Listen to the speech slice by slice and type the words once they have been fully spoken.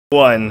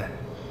One.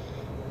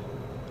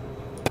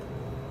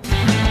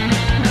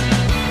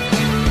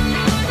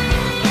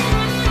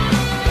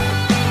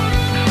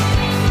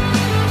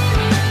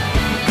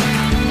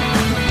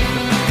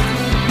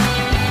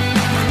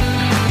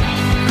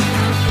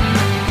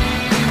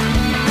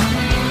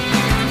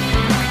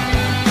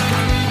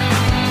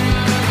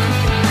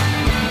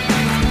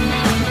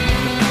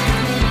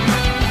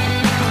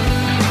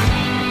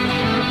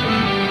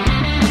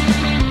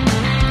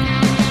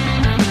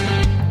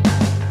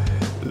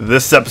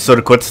 This episode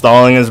of Quit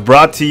Stalling is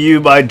brought to you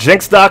by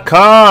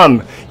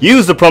Jinx.com.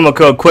 Use the promo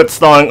code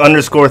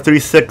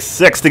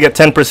QuitStalling_366 to get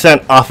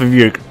 10% off of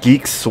your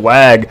geek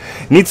swag.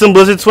 Need some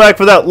Blizzard swag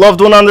for that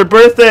loved one on their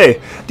birthday?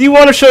 Do you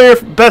want to show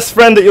your best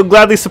friend that you'll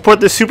gladly support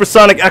their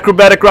supersonic,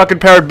 acrobatic,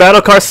 rocket-powered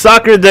battle car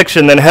soccer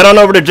addiction? Then head on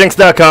over to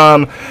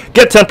Jinx.com.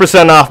 Get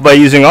 10% off by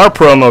using our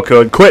promo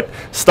code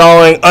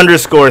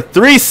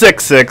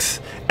QuitStalling_366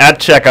 at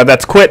checkout.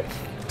 That's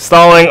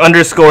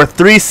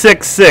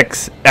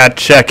QuitStalling_366 at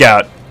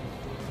checkout.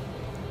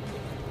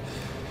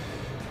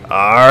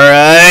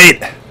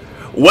 Alright,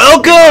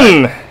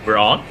 welcome! We're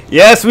on?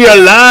 Yes, we are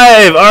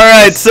live!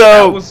 Alright, so...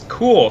 That was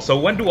cool. So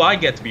when do I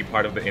get to be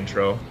part of the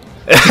intro?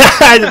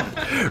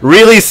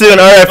 Really soon,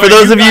 alright, for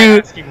those of you...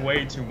 asking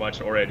way too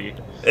much already.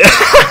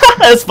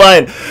 That's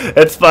fine,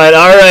 that's fine.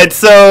 Alright,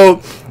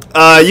 so,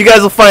 you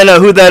guys will find out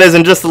who that is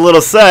in just a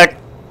little sec.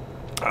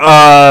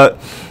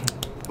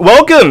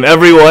 Welcome,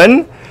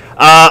 everyone.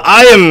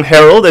 I am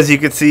Herald, as you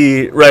can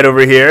see right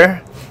over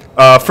here,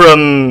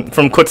 from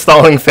Quit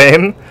Stalling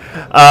fame.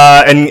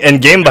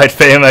 And Game Byte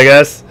fame, I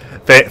guess.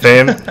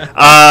 Fame.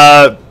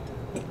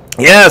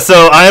 Yeah,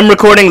 so I am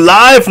recording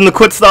live from the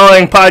Quit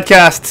Stalling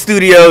podcast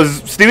studio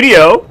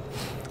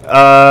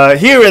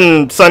here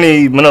in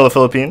sunny Manila,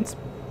 Philippines.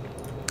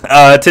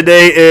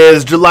 Today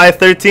is July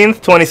 13th,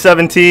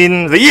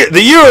 2017, the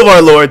year of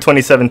our Lord,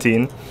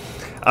 2017.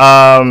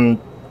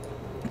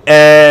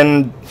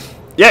 And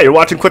yeah, you're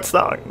watching Quit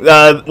Stalling.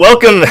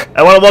 Welcome.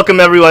 I want to welcome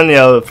everyone,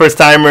 first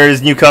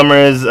timers,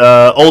 newcomers,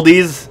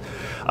 oldies.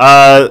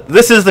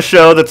 This is the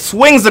show that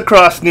swings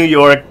across New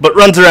York but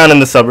runs around in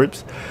the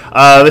suburbs.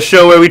 The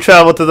show where we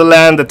travel to the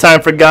land that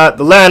time forgot,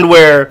 the land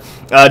where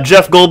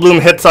Jeff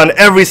Goldblum hits on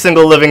every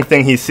single living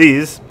thing he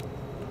sees.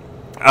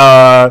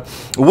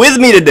 With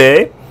me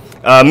today,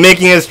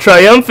 making his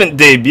triumphant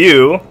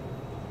debut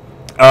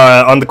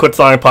on the Quit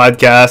Stalling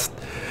podcast,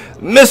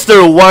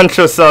 Mr.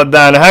 Juancho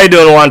Saldana. How you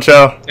doing,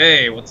 Juancho?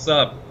 Hey, what's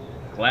up?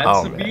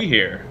 Glad to be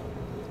here.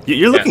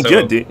 You're looking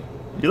good, dude.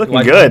 You're looking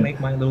good. Do I make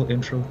my little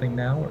intro thing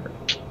now, or?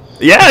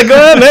 Yeah, go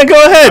ahead, man.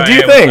 Go ahead. Do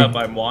your thing. What's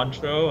up? I'm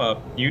Juancho,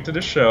 new to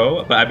the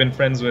show, but I've been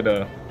friends with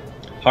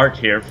Hart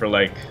here for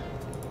a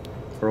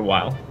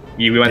while.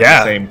 We went to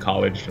the same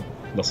college,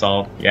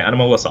 LaSalle. Yeah,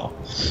 Animal LaSalle.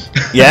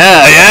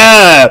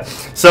 yeah.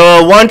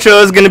 So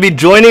Juancho is going to be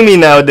joining me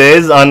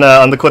nowadays on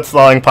the Quit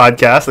Stalling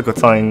podcast, the Quit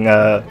Stalling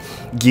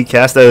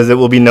Geekcast, as it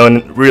will be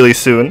known really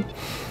soon.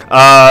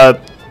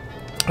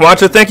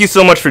 Juancho, thank you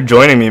so much for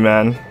joining me,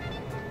 man.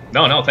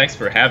 No, thanks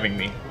for having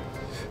me.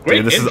 Great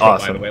Dude, this intro, is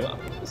awesome. By the way.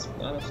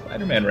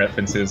 Spider-Man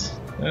references.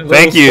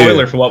 Thank you.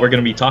 Spoiler for what we're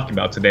going to be talking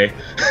about today.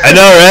 I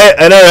know,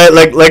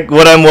 right? Like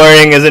what I'm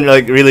wearing isn't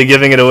really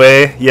giving it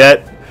away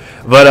yet,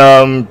 but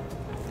yeah,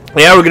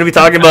 we're going to be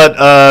talking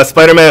about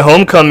Spider-Man: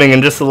 Homecoming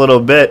in just a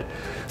little bit.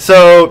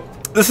 So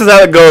this is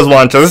how it goes,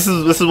 Juancho. This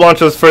is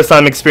Juancho's first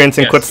time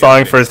experiencing Quit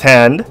Stalling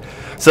firsthand.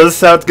 So this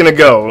is how it's going to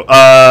go.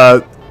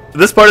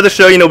 This part of the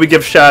show, we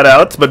give shout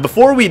outs, but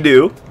before we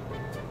do,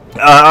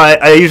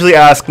 I usually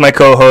ask my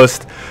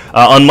co-host.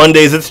 On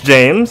Mondays, it's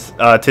James.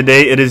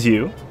 Today, it is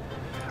you.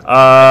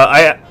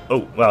 I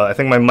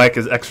think my mic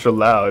is extra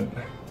loud.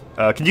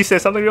 Can you say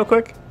something real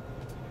quick?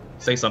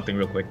 Say something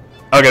real quick.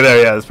 Okay,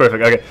 there, yeah, that's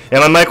perfect. Okay, yeah,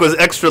 my mic was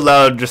extra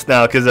loud just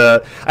now because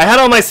I had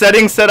all my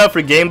settings set up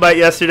for Game Byte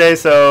yesterday,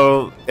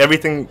 so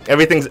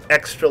everything's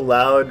extra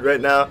loud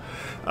right now.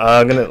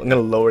 I'm gonna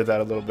lower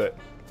that a little bit.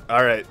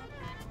 All right.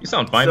 You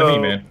sound fine to me,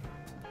 man.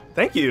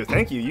 Thank you.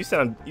 You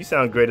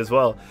sound great as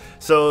well.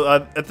 So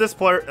at this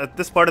part of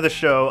the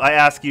show, I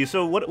ask you.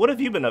 So what have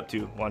you been up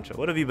to, Juancho?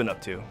 What have you been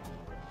up to?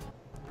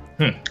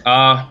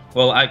 Well,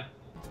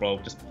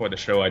 just before the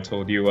show, I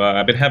told you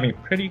I've been having a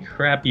pretty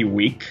crappy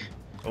week.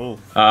 Oh.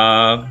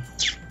 But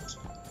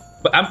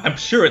I'm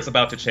sure it's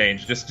about to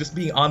change. Just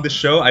being on the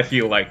show, I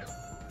feel like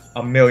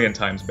a million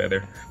times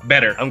better.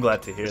 I'm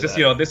glad to hear that. Just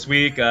this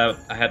week I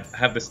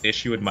have this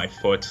issue with my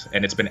foot,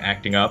 and it's been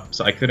acting up,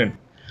 so I couldn't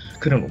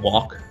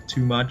walk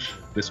too much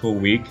this whole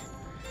week.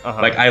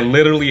 Like, I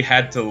literally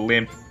had to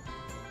limp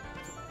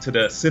to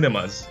the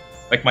cinemas.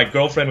 Like, my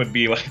girlfriend would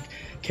be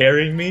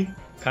carrying me,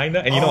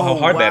 kinda, and you know how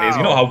hard that is.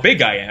 You know how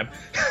big I am.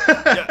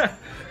 Yeah.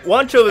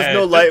 Juancho is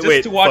no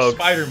lightweight, just to watch folks.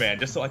 Spider-Man,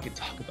 just so I could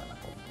talk about it.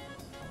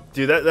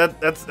 Dude,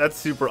 that's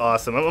super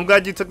awesome. I'm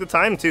glad you took the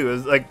time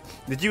too.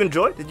 Did you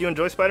enjoy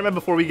Spider-Man?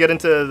 Before we get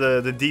into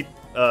the deep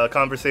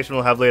conversation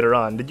we'll have later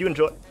on, did you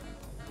enjoy?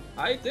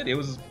 I did. It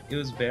was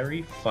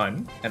very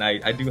fun, and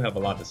I do have a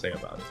lot to say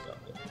about it.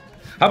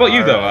 How about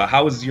you, though?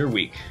 How was your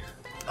week?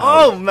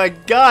 Oh my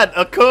god,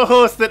 a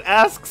co-host that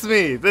asks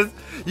me this.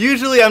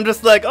 Usually I'm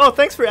just like, oh,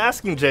 thanks for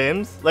asking,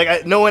 James.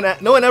 Like no one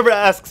ever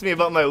asks me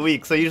about my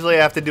week, so usually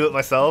I have to do it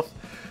myself.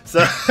 So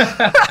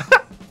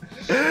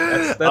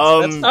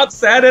that's not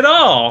sad at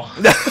all.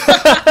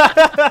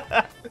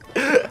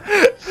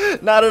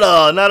 Not at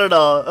all, not at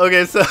all.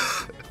 Okay, so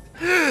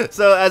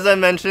as I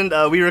mentioned,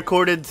 we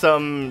recorded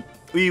some.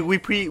 We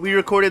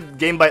recorded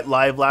Game Bite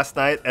live last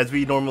night, as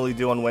we normally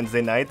do on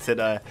Wednesday nights at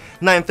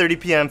 9:30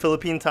 p.m.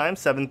 Philippine time,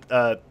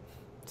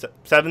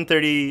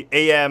 7:30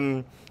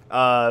 a.m.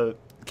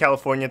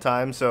 California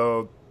time.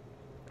 So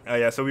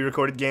yeah, so we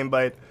recorded Game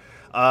Bite.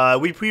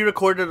 We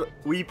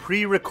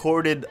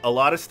pre-recorded a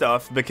lot of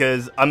stuff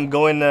because I'm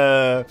going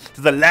to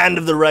the land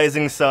of the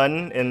rising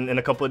sun in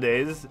a couple of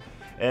days,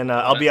 and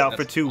I'll be out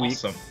for 2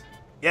 weeks.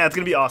 Yeah, it's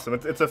gonna be awesome.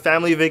 It's a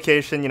family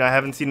vacation. You know, I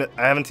haven't seen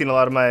a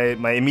lot of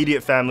my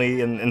immediate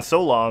family in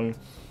so long,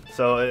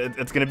 so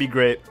it's gonna be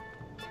great.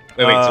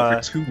 Wait, so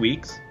for 2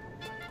 weeks?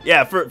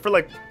 Yeah, for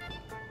like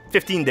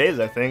 15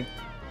 days, I think.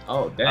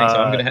 Oh, dang! So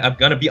I'm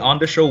gonna be on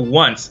the show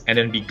once and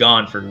then be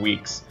gone for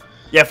weeks.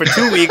 Yeah, for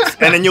 2 weeks,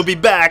 and then you'll be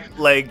back.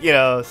 Like, you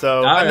know,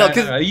 so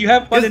you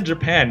have fun in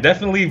Japan.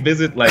 Definitely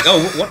visit. Like,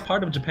 oh, what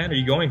part of Japan are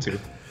you going to?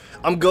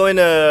 I'm going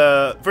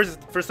to first.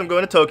 I'm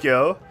going to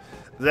Tokyo.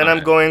 Then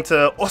I'm going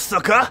to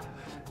Osaka,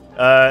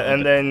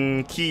 and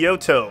then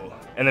Kyoto,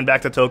 and then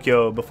back to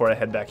Tokyo before I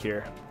head back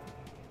here.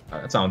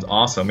 That sounds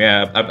awesome.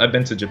 Yeah, I've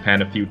been to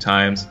Japan a few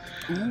times.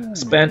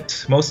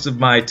 Spent most of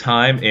my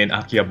time in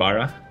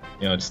Akihabara.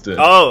 You know, just the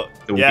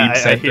weeb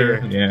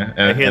center.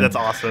 I hear that's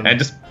awesome. And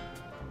just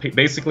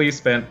basically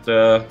spent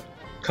a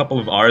couple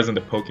of hours in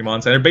the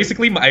Pokemon Center.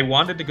 Basically, I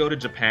wanted to go to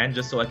Japan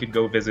just so I could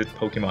go visit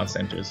Pokemon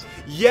centers.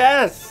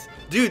 Yes!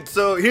 Dude,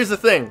 so here's the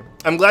thing.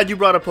 I'm glad you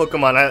brought up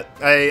Pokemon.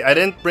 I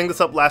didn't bring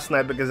this up last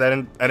night because I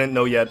didn't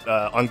know yet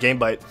on Game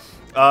Bite.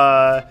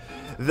 The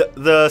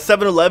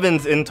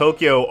 7-Elevens in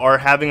Tokyo are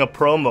having a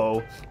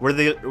promo where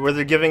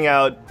they're giving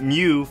out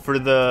Mew for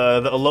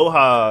the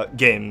Alola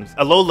games.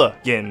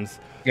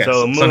 Yes,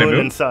 so Moon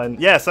and Sun.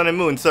 Yeah, Sun and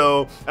Moon.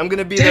 So I'm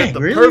gonna be there at the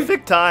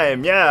perfect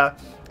time. Yeah.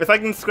 If I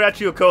can scratch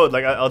you a code,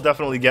 like I'll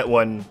definitely get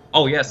one.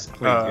 Oh yes,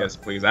 please, yes,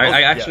 please.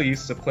 I actually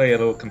used to play a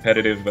little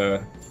competitive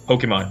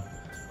Pokemon.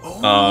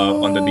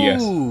 On the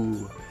DS.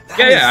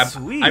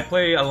 Sweet. I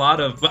play a lot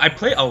of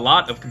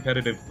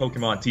competitive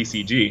Pokemon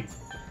TCG,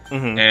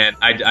 and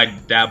I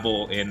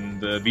dabble in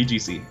the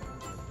VGC,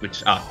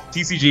 which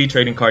TCG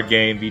trading card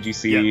game,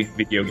 VGC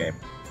video game.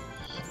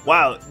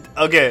 Wow.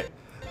 Okay.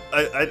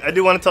 I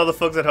do want to tell the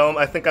folks at home.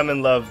 I think I'm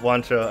in love,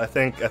 Juancho. I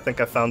think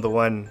I found the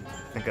one.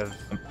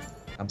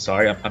 I'm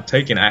sorry. I'm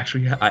taken.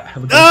 Actually, I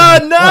have a.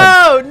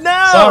 No!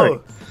 Sorry.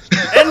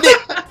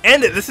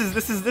 End it. This is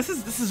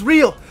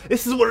real.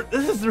 This is real.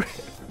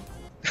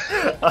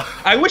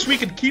 I wish we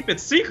could keep it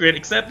secret,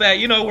 except that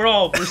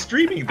we're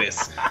streaming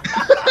this.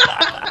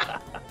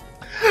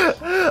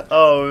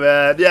 Oh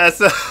man, yeah.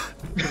 So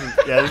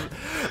yeah.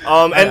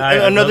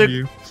 And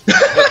another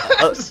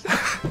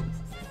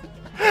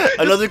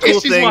another cool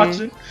thing.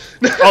 Watching.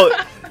 Oh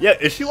yeah,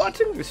 is she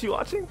watching? Is she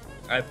watching?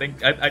 I think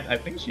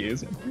she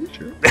is. I'm pretty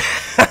sure.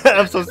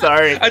 I'm so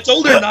sorry. I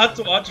told her not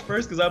to watch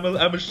first because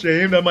I'm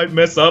ashamed. I might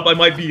mess up. I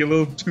might be a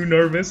little too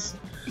nervous.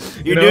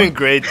 You're doing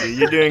great, dude.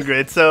 You're doing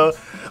great. So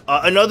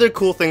another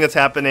cool thing that's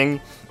happening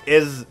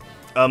is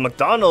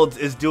McDonald's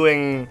is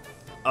doing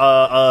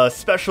a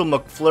special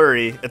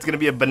McFlurry. It's gonna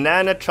be a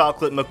banana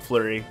chocolate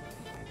McFlurry,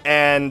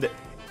 and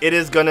it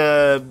is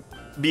gonna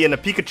be in a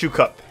Pikachu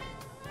cup.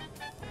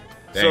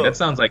 Dang, that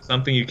sounds like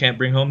something you can't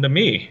bring home to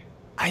me.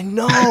 I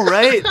know,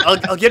 right?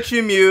 I'll get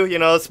you a Mew,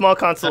 a small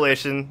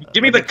consolation.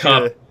 Give me the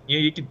cup.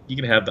 You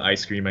can have the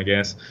ice cream, I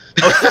guess.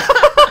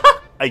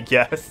 I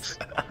guess.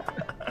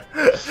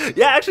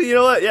 Yeah, actually, you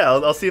know what? Yeah,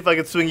 I'll see if I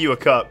can swing you a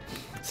cup.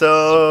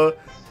 So,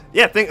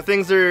 yeah,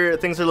 things are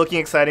looking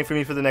exciting for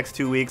me for the next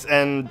 2 weeks,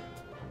 and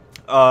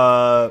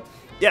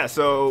yeah.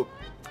 So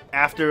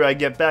after I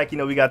get back,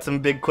 we got some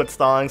big quit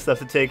stalling stuff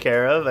to take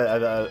care of.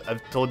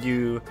 I've told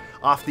you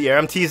off the air.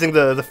 I'm teasing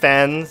the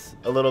fans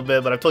a little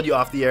bit, but I've told you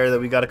off the air that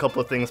we got a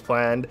couple of things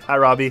planned. Hi,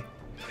 Robbie.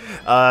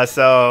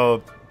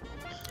 So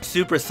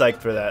super psyched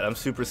for that. I'm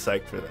super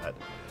psyched for that.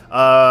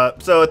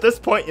 So at this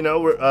point,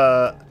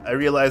 I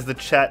realize the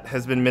chat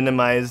has been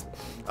minimized.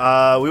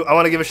 I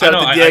want to give a shout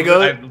out to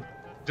Diego.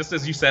 Just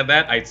as you said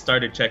that, I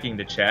started checking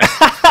the chat.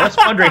 I was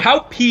wondering, how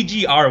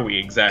PG are we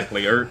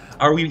exactly, or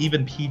are we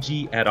even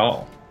PG at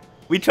all?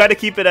 We try to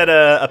keep it at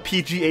a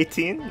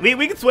PG-18.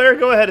 We can swear,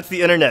 go ahead, it's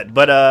the internet.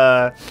 But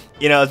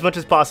as much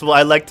as possible,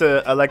 I like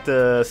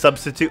to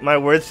substitute my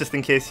words just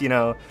in case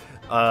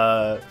people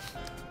are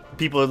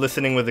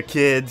listening with the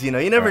kids. You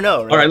never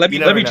know. Right? All right, let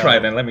me try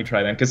then. Let me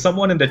try then. Because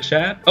someone in the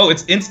chat. Oh,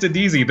 it's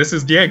InstaDeezy. This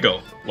is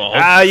Diego. Well,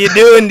 how you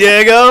doing,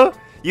 Diego?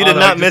 You did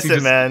not miss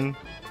it, man.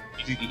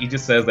 He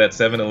just says that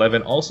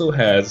 7-Eleven also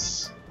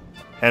has.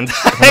 And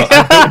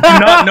I do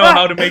not know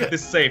how to make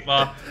this safe.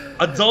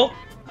 Adult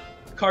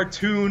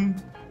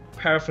cartoon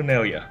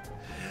paraphernalia.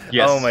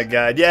 Yes. Oh my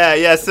god.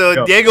 Yeah.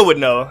 So Diego would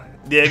know.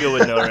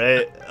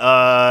 Right?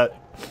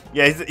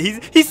 Yeah,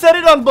 he said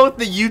it on both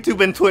the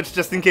YouTube and Twitch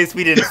just in case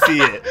we didn't see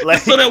it. Like,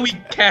 so that we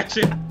catch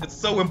it. It's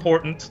so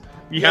important.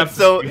 You have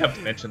to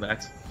mention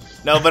that.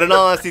 No, but in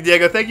all honesty,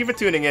 Diego, thank you for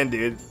tuning in,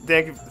 dude.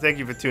 Thank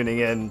you for tuning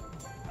in.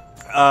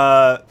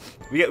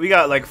 We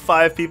got like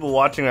 5 people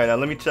watching right now.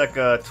 Let me check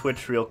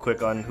Twitch real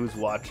quick on who's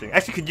watching.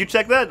 Actually, could you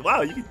check that?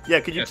 Wow,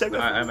 could you check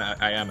that?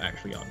 I am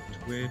actually on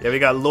Twitch. Yeah, we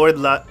got Lord,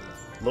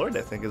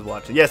 I think, is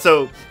watching. Yeah,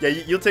 so yeah,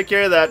 you'll take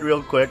care of that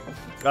real quick.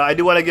 I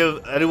do want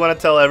to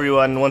tell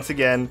everyone once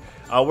again,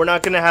 we're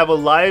not gonna have a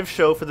live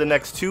show for the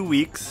next 2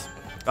 weeks.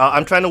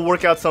 I'm trying to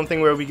work out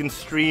something where we can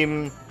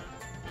stream,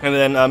 and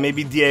then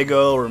maybe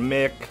Diego or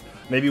Mick,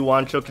 maybe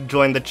Juancho could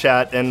join the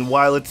chat, and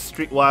while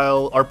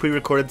our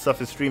pre-recorded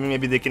stuff is streaming,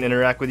 maybe they can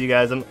interact with you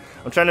guys. I'm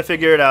trying to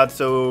figure it out,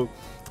 so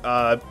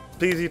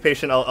please be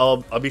patient.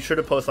 I'll be sure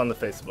to post on the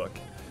Facebook.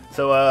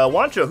 So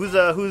Juancho,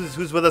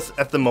 who's with us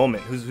at the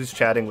moment? Who's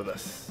chatting with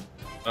us?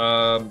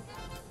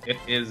 It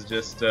is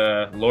just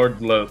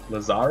Lord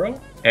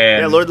Lazaro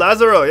and Lord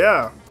Lazaro,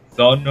 yeah.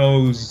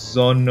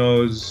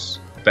 Zonos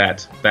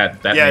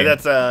that yeah,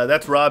 name.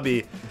 That's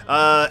Robbie.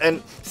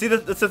 And see,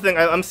 that's the thing.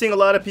 I'm seeing a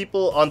lot of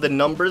people on the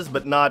numbers,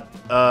 but not.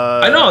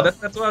 I know that's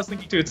what I was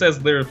thinking too. It says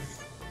there are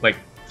like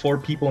 4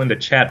 people in the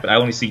chat, but I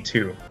only see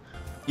 2.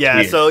 Yeah.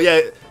 Weird. So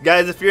yeah,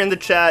 guys, if you're in the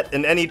chat,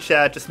 in any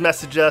chat, just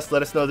message us.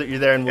 Let us know that you're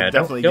there, and we'll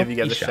definitely give you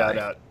guys a shout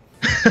out.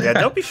 Yeah,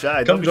 don't be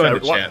shy. Come join the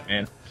chat,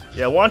 man.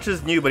 Yeah,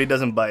 Juancho's new, but he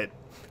doesn't bite.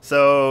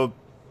 So.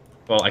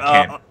 Well, I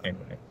can't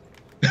anyway.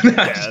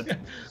 Yeah.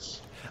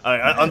 All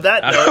right, on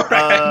that note,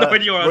 I have no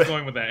idea where I was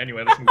going with that.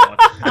 Anyway, let's move on.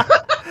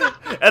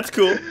 That's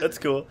cool. That's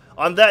cool.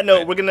 On that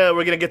note, we're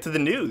gonna get to the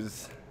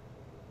news.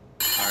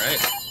 All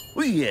right.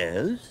 Well,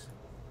 yes,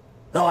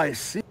 I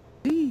see.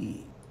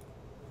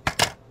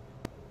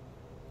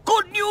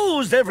 Good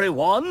news,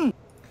 everyone.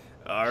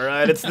 All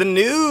right, it's the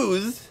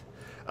news,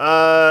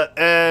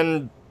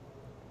 and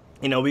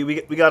you know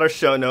we got our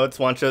show notes.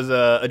 Juancho's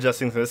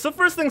adjusting things. So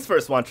first things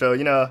first, Juancho.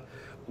 You know,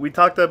 we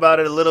talked about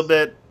it a little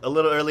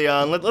early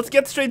on. Let's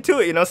get straight to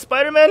it. You know,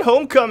 Spider-Man: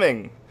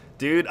 Homecoming,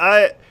 dude.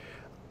 I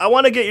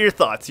want to get your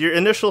thoughts, your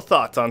initial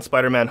thoughts on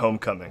Spider-Man: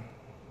 Homecoming.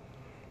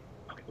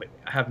 Okay, wait.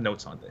 I have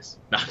notes on this.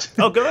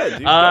 Oh, go ahead.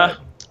 Dude, go ahead.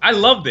 I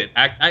loved it.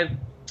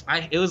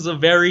 It was a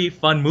very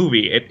fun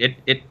movie.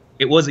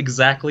 It was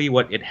exactly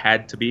what it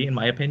had to be, in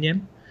my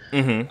opinion.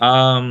 Mm-hmm.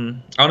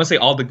 I want to say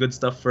all the good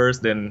stuff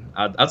first, then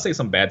I'll say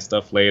some bad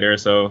stuff later.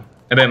 So,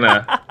 and then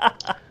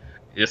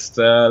just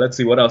let's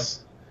see what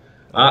else.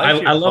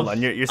 I love. Hold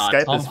on, your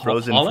Skype Tom is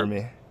frozen Holland? for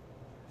me.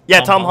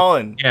 Yeah, Tom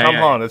Holland. Yeah, Tom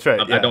Holland. That's right.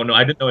 I don't know.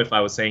 I didn't know if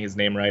I was saying his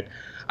name right.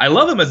 I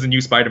love him as the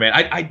new Spider-Man.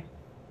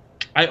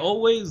 I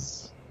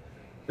always.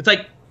 It's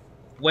like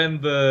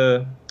when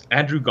the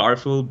Andrew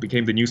Garfield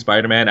became the new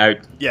Spider-Man. I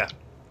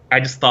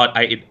just thought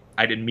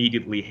I'd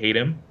immediately hate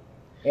him.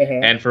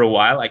 Mm-hmm. And for a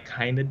while, I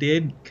kind of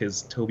did,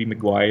 because Tobey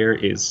Maguire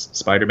is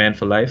Spider-Man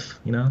for life,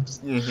 you know.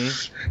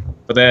 Mm-hmm.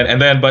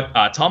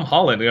 But Tom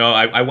Holland, you know,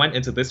 I went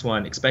into this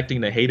one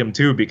expecting to hate him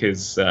too,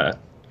 because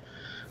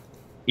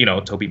you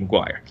know, Tobey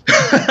Maguire.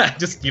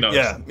 Just, you know.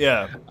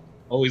 Yeah.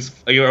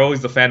 You're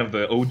always the fan of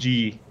the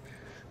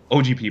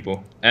OG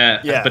people.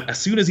 But as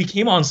soon as he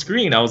came on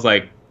screen, I was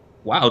like,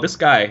 wow, this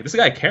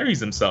guy carries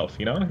himself.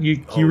 You know,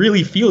 he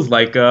really feels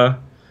like a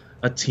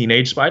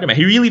teenage Spider-Man.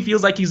 He really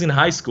feels like he's in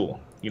high school.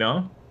 You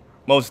know.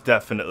 Most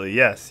definitely,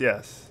 yes.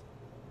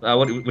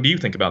 What do you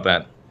think about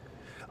that?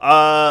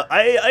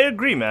 I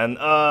agree, man.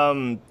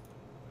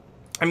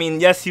 I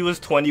mean, yes, he was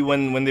 20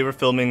 when they were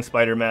filming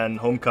Spider-Man: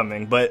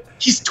 Homecoming, but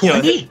he's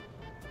 20. You know,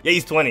 yeah,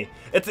 he's 20.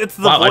 It's the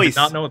voice. I did voice.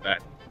 not know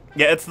that.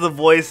 Yeah, it's the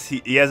voice.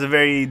 He has a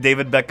very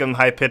David Beckham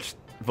high-pitched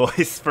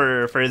voice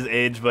for his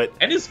age, but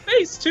and his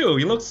face too.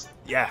 He looks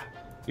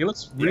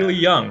really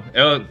young.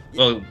 Well,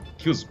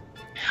 he was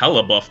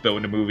hella buff though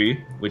in the movie,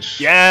 which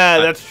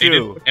that's they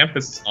true. did put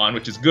emphasis on,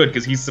 which is good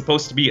because he's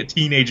supposed to be a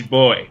teenage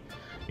boy.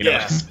 You know,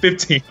 he's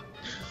 15.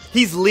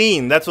 He's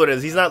lean. That's what it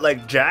is. He's not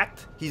like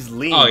jacked. He's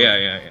lean. Oh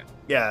yeah.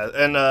 Yeah,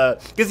 and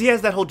because he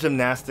has that whole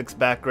gymnastics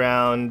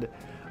background.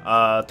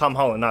 Tom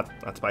Holland,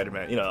 not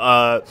Spider-Man. You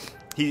know,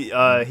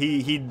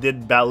 he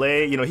did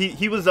ballet. You know,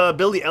 he was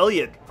Billy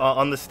Elliot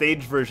on the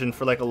stage version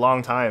for like a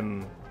long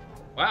time.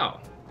 Wow.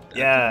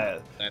 Yeah.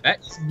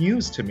 That's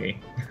news to me.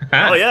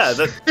 Oh yeah,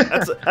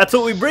 that's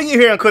what we bring you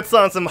here on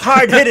Quitson, some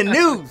hard-hitting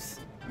news.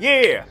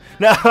 Yeah.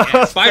 No,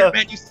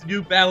 Spider-Man used to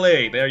do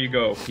ballet. There you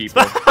go,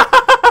 people.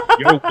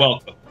 You're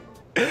welcome.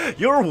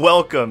 You're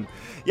welcome.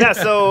 Yeah,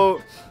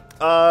 so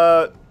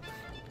I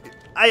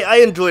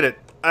enjoyed it.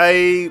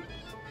 I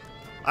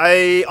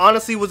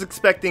honestly was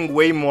expecting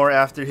way more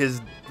after his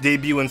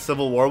debut in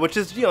Civil War, which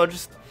is, you know,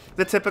 just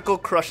the typical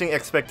crushing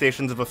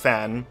expectations of a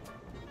fan.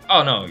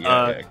 Oh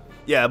no,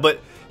 yeah,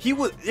 but he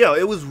was, you know,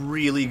 it was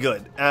really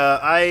good.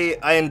 I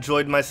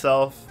enjoyed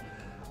myself.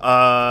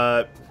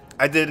 I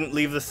didn't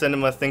leave the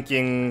cinema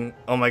thinking,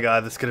 oh my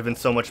god, this could have been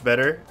so much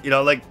better. You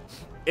know, like,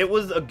 it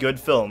was a good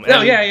film.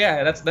 No,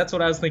 yeah. That's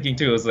what I was thinking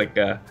too. It was like,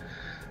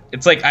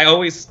 it's like I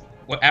always,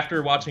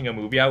 after watching a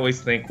movie, I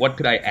always think, what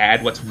could I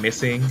add? What's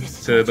missing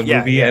to the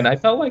movie? Yeah. And I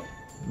felt like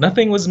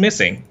nothing was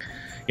missing.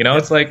 You know,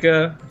 it's like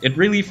it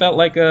really felt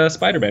like a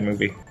Spider-Man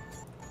movie.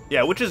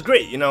 Yeah, which is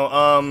great. You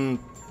know,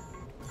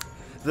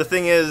 the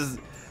thing is,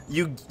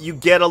 you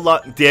get a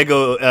lot.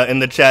 Diego in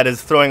the chat is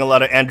throwing a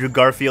lot of Andrew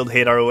Garfield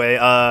hate our way,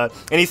 and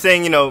he's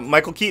saying, you know,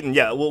 Michael Keaton.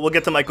 Yeah, we'll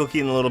get to Michael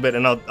Keaton in a little bit,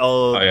 and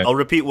I'll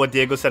repeat what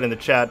Diego said in the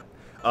chat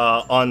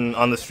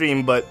on the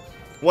stream. But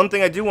one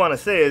thing I do want to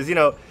say is, you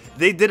know,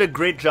 they did a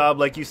great job,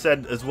 like you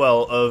said as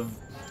well, of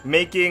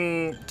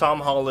making Tom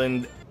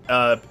Holland,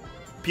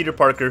 Peter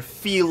Parker,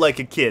 feel like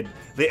a kid.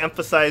 They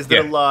emphasized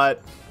it a lot.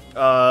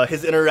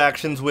 His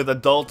interactions with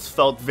adults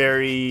felt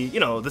very, you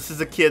know, this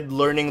is a kid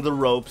learning the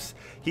ropes.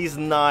 He's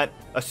not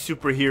a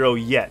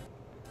superhero yet.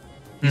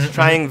 He's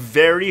trying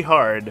very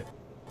hard,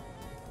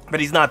 but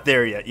he's not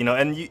there yet, you know,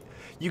 and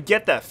you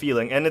get that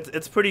feeling, and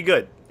it's pretty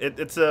good.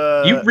 It's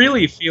you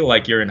really feel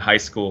like you're in high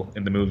school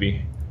in the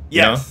movie.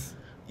 You know? Yes.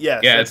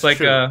 Yeah, it's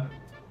like what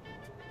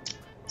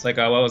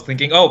I was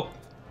thinking. Oh,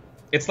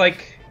 it's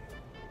like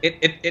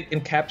it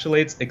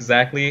encapsulates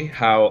exactly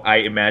how I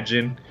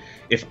imagine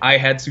if I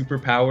had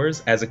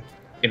superpowers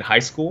in high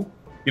school.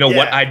 You know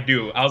what I'd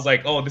do. I was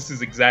like, oh, this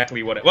is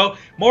exactly what. Well,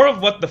 more of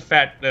what the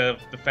fat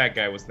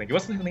guy was thinking.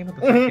 What's the name of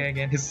the fat guy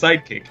again? His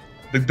sidekick,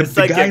 the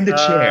guy in the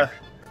chair.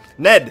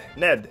 Ned.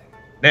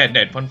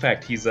 Fun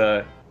fact: he's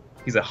a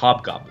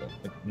hobgoblin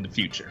in the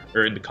future,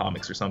 or in the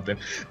comics or something.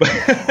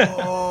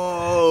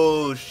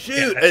 Oh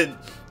shoot! Yeah.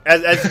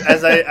 And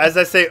as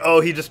I say, oh,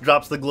 he just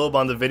drops the globe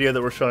on the video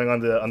that we're showing on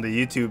the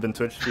YouTube and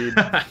Twitch feed.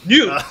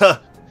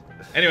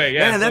 Anyway,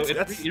 yeah, man,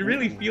 it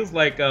really feels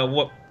like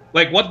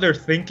what they're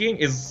thinking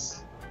is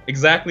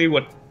exactly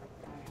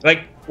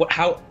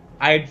how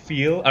I'd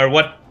feel, or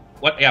what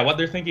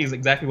they're thinking is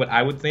exactly what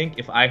I would think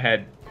if I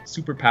had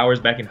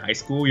superpowers back in high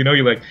school. You know,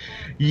 you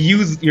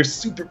use your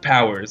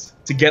superpowers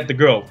to get the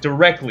girl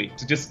directly,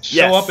 to just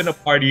show up in a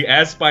party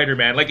as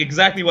Spider-Man, like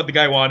exactly what the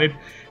guy wanted.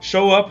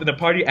 Show up in a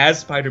party as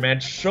Spider-Man,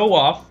 show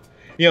off,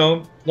 you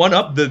know, one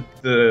up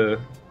the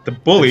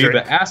bully,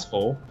 the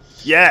asshole.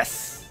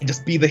 Yes. And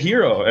just be the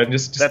hero and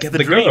just get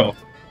the girl.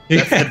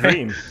 That's the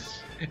dream.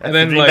 And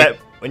then like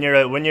when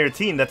you're a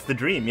teen, that's the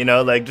dream, you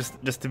know, like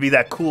just to be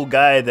that cool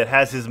guy that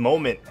has his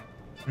moment.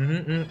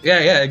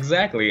 Yeah,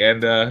 exactly.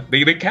 And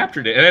they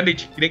captured it, and then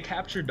they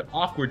captured the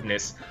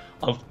awkwardness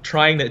of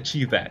trying to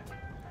achieve that.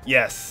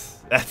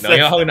 Yes, you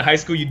know how in high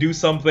school you do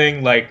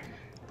something like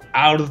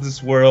out of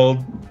this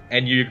world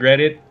and you regret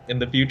it in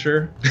the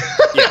future.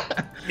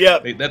 Yeah.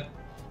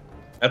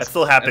 That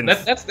still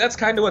happens. That's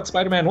kind of what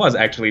Spider-Man was,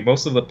 actually.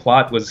 Most of the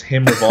plot was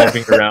him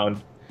revolving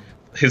around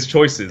his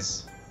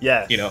choices.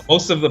 Yeah. You know,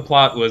 most of the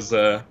plot was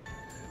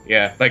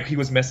like he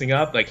was messing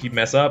up, like he'd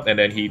mess up and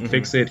then he'd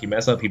fix it, he'd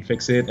mess up, he'd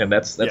fix it, and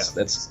that's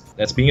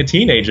being a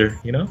teenager,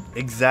 you know?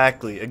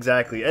 Exactly.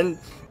 And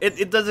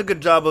it does a good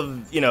job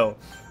of, you know,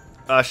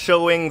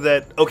 showing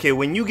that, okay,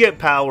 when you get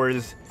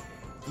powers,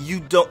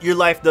 your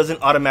life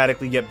doesn't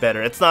automatically get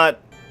better. It's not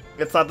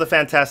the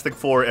Fantastic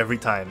Four every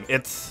time.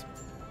 It's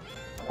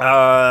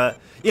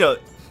you know,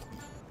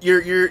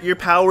 your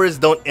powers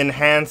don't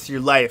enhance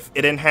your life.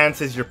 It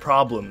enhances your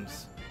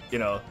problems, you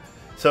know.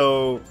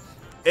 So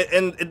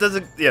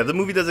the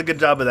movie does a good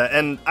job of that.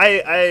 And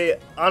I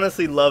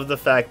honestly love the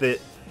fact that,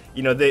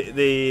 you know,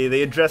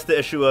 they address the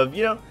issue of,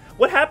 you know,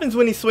 what happens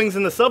when he swings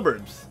in the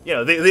suburbs? You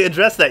know, they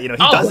address that, you know,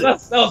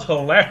 that was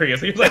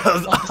hilarious. He was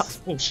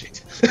like,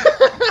 bullshit.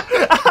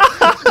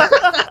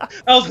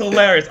 That was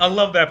hilarious. I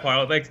love that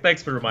part.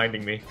 Thanks for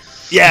reminding me.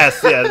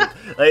 Yes.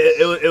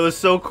 It was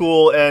so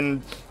cool,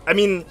 and I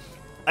mean,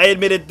 I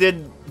admit it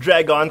did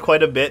drag on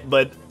quite a bit,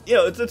 but you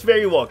know, it's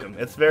very welcome.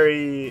 It's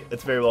very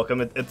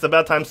welcome. It's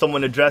about time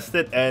someone addressed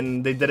it,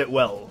 and they did it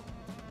well.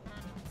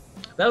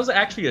 That was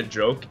actually a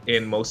joke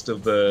in most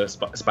of the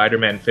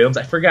Spider-Man films.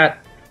 I forgot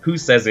who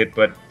says it,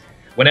 but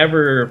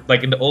whenever,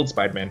 like in the old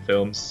Spider-Man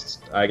films,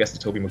 I guess the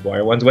Tobey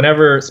Maguire ones,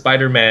 whenever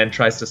Spider-Man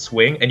tries to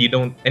swing and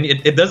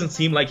it doesn't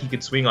seem like he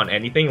could swing on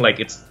anything, like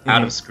it's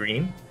out of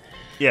screen.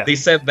 Yeah. They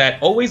said that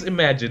always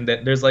imagine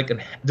that there's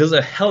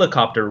a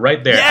helicopter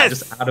right there,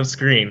 just out of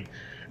screen.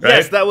 Right?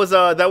 Yes, that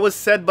was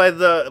said by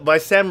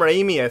Sam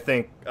Raimi, I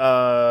think.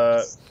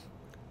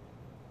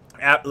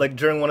 Like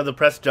during one of the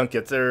press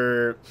junkets,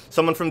 or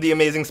someone from the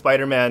Amazing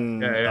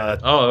Spider-Man. I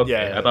thought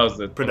it was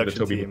the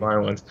Tobey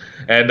Maguire ones.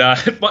 And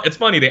it's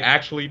funny, they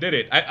actually did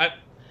it.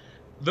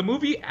 The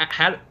movie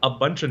had a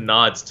bunch of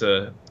nods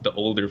to the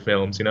older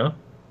films, you know?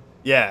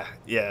 Yeah,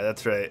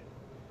 that's right.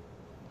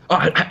 Oh,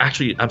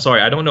 I'm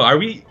sorry, I don't know. Are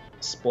we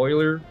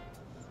spoiler?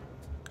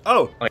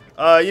 Oh,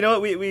 you know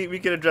what? We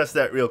could address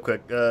that real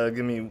quick.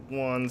 Give me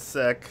 1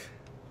 sec.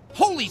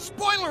 Holy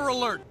spoiler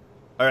alert!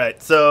 All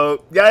right,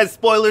 so guys,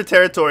 spoiler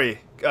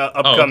territory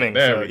upcoming.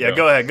 So yeah,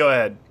 go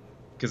ahead.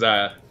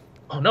 Because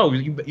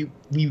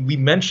we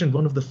mentioned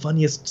one of the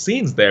funniest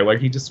scenes there where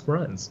he just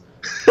runs.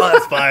 Oh,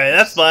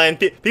 that's fine.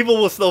 People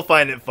will still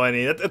find it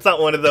funny. It's not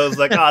one of those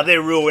like, they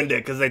ruined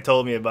it because they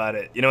told me about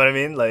it. You know what I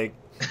mean? Like,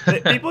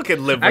 people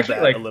can live with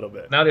that a little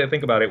bit. Now that I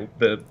think about it,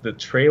 the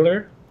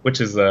trailer, which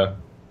is a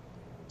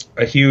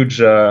huge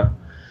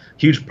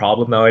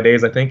problem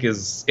nowadays, I think,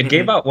 is it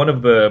gave out one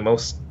of the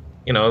most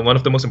one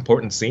of the most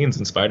important scenes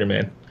in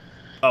Spider-Man.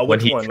 When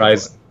which one?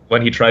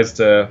 When he tries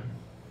to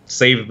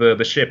save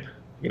the ship.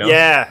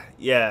 Yeah.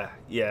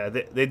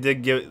 They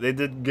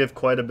did give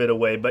quite a bit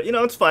away, but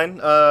it's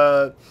fine.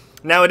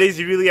 Nowadays,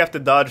 you really have to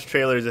dodge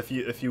trailers if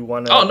you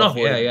want to. Oh no!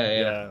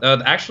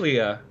 Yeah.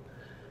 Actually,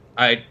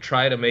 I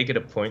try to make it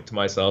a point to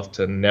myself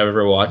to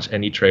never watch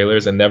any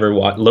trailers and never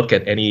look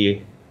at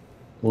any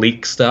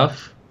leak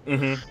stuff.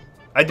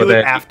 I do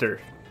it after.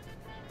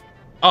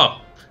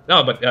 Oh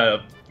no!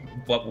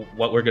 But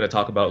what we're gonna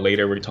talk about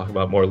later? We're gonna talk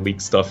about more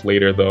leak stuff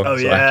later, though. Oh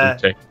yeah.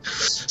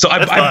 So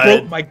I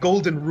broke my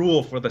golden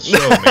rule for the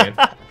show, man.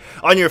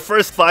 On your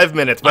first 5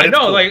 minutes. But I know,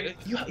 cool. like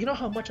you know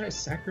how much I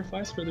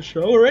sacrificed for the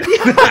show already.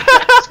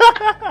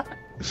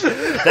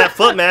 That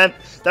foot, man.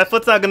 That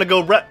foot's not gonna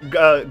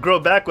grow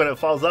back when it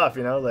falls off.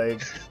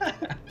 Like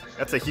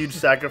that's a huge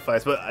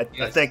sacrifice. But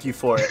I thank you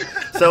for it.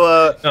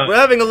 So we're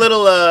having a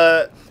little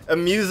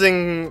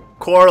amusing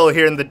quarrel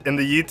here in the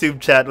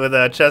YouTube chat with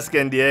Cheska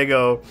and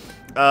Diego,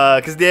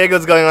 because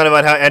Diego's going on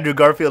about how Andrew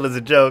Garfield is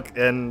a joke,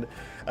 and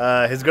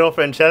his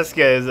girlfriend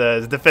Cheska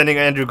is defending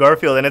Andrew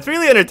Garfield, and it's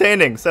really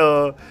entertaining.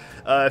 So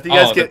if you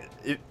guys can,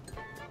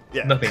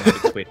 nothing on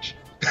the Twitch.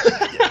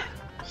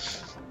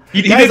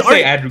 He did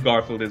say Andrew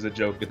Garfield is a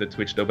joke at the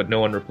Twitch though, but no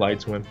one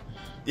replied to him.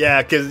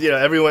 Yeah, because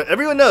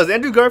everyone knows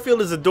Andrew Garfield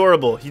is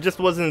adorable. He just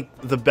wasn't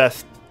the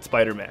best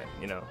Spider-Man,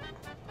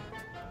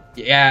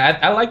 Yeah,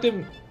 I liked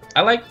him.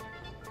 I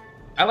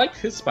liked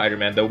his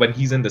Spider-Man though when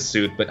he's in the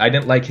suit, but I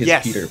didn't like his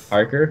Peter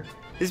Parker.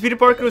 His Peter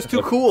Parker was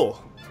too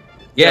cool.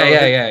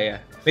 Yeah.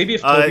 Maybe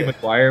if Tobey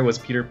Maguire was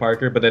Peter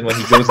Parker, but then when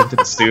he goes into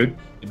the suit,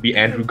 it'd be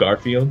Andrew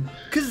Garfield.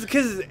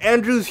 Because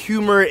Andrew's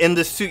humor in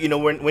the suit,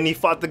 when he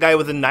fought the guy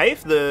with the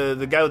knife,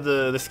 the guy with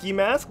the ski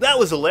mask, that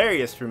was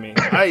hilarious for me.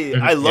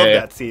 I love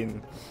that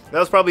scene. That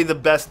was probably the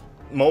best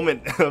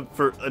moment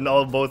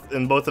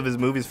in both of his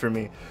movies for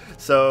me.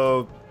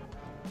 So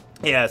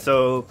yeah,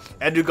 so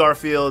Andrew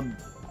Garfield,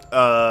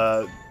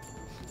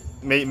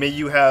 may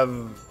you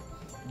have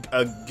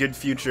a good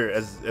future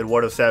as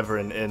Eduardo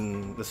Severin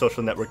in The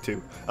Social Network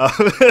 2.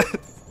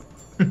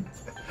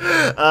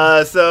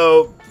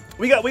 So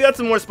we got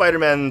some more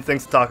Spider-Man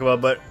things to talk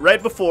about, but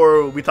right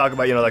before we talk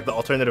about like the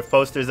alternative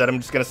posters that I'm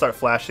just gonna start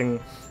flashing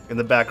in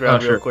the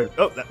background real quick.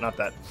 Oh, not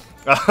that.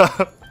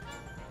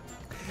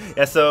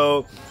 Yeah.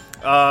 So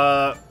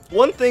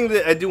one thing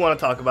that I do want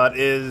to talk about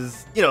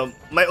is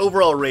my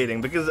overall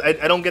rating, because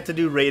I don't get to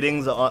do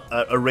ratings on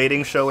a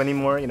rating show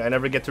anymore. I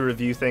never get to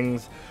review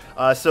things.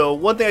 So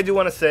one thing I do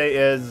want to say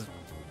is,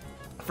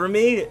 for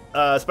me,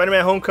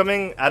 Spider-Man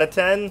Homecoming out of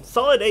 10,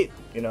 solid 8.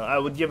 I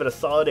would give it a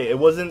solid 8. It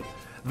wasn't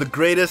the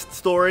greatest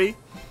story,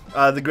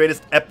 the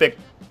greatest epic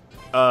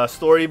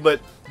story,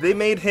 but they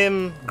made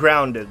him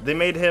grounded. They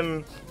made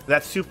him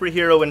that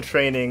superhero in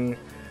training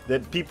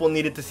that people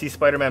needed to see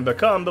Spider-Man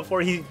become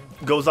before he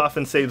goes off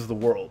and saves the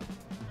world.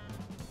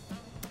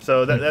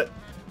 So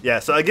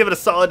so I give it a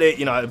solid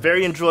 8.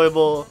 Very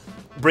enjoyable.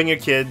 Bring your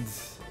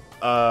kids.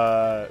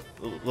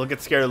 They'll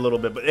get scared a little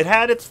bit, but it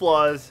had its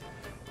flaws.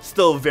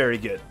 Still very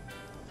good.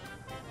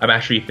 I'm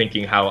actually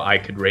thinking how I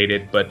could rate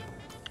it, but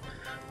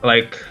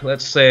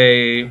let's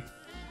say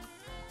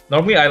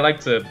normally I like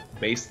to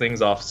base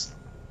things off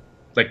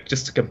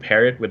just to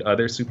compare it with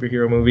other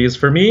superhero movies.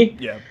 For me,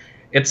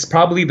 it's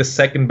probably the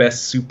second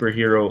best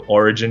superhero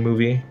origin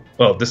movie.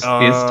 Well, this is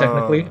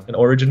technically an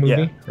origin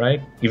movie,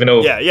 right? Even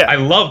though I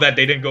love that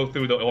they didn't go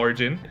through the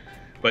origin,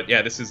 but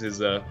yeah, this is his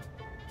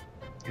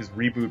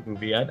reboot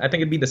movie. I think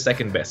it'd be the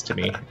second best to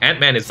me.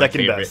 Ant-Man is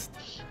second my favorite.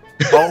 Best.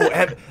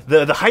 And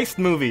the heist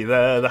movie,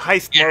 the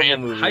heist Marvel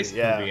movie. Heist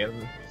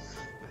movie.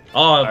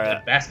 Oh,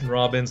 right. Baskin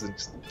Robbins, and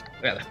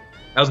that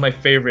was my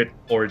favorite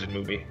origin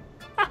movie.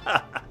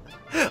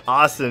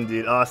 Awesome,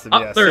 dude. Awesome.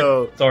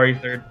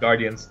 Third,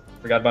 Guardians.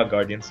 Forgot about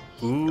Guardians.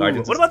 Ooh.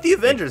 Guardians what about the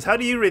Avengers? How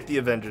do you rate the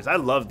Avengers? I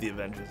love the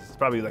Avengers. It's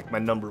probably my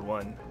number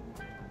one.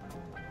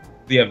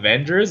 The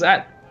Avengers?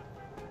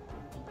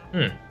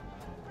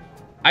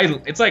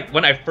 It's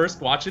when I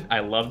first watched it, I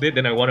loved it.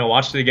 Then I want to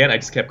watch it again. I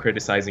just kept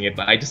criticizing it,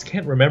 but I just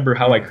can't remember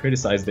how I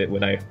criticized it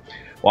when I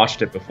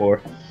watched it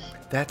before.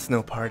 That's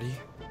no party.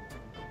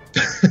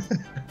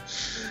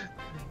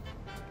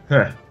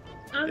 Huh.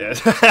 Yeah.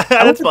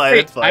 That's fine.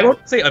 It's fine. I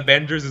won't say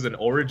Avengers is an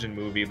origin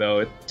movie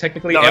though.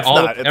 Technically,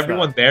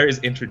 everyone there is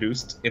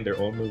introduced in their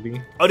own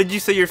movie. Oh, did you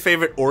say your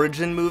favorite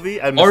origin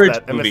movie? I missed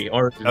origin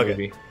that.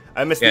 Movie.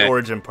 I missed the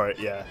origin part.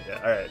 Yeah.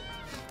 All right.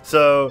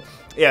 So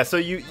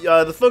you,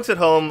 the folks at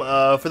home,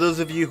 for those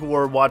of you who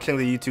are watching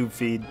the YouTube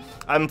feed,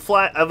 I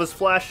was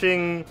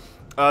flashing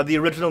the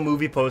original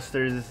movie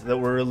posters that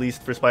were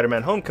released for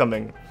Spider-Man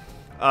Homecoming.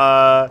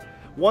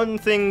 One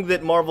thing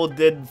that Marvel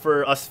did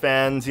for us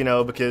fans,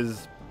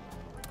 because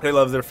they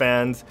love their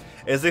fans,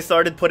 is they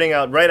started putting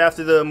out, right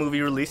after the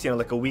movie release,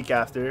 like a week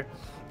after,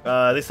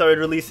 they started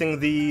releasing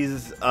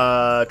these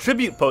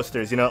tribute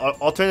posters,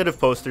 alternative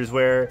posters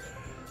where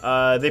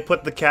they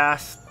put the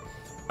cast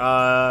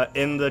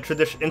in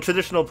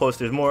traditional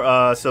posters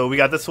more. So we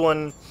got this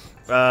one,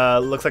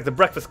 looks like the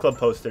Breakfast Club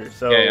poster.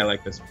 So yeah, I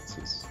like this.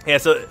 Yeah,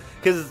 so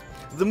because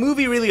the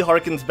movie really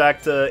harkens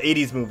back to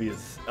 80s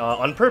movies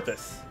on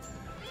purpose.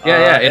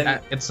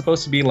 It's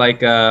supposed to be like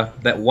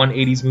that one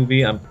 80s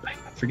movie. I'm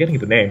forgetting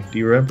the name. Do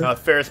you remember?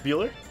 Ferris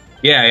Bueller?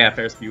 Yeah,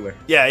 Ferris Bueller.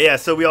 Yeah,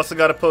 so we also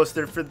got a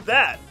poster for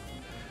that.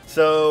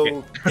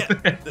 So,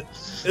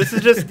 this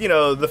is just,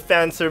 the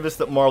fan service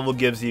that Marvel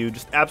gives you.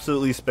 Just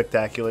absolutely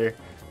spectacular.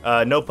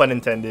 No pun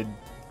intended.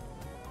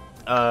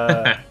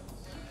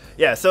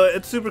 Yeah, so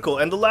it's super cool.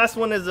 And the last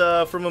one is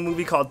from a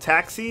movie called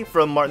Taxi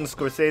from Martin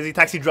Scorsese.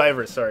 Taxi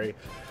Driver, sorry.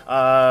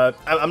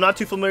 I'm not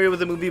too familiar with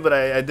the movie, but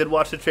I did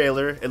watch the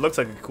trailer. It looks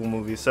like a cool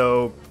movie.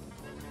 So,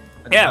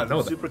 yeah,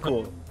 super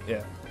cool.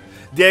 Yeah.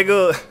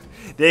 Diego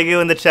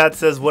in the chat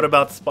says, what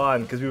about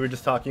Spawn? Because we were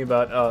just talking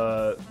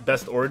about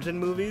best origin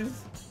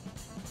movies.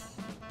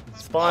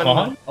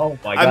 Spawn. Oh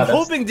my god. I'm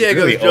hoping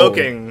Diego's really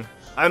joking. Old.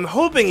 I'm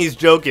hoping he's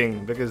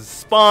joking because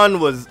Spawn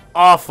was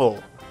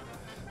awful.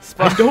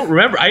 I don't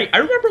remember. I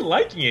remember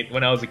liking it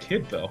when I was a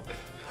kid, though.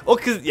 Well,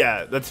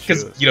 that's true.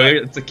 Because,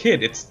 it's a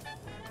kid. It's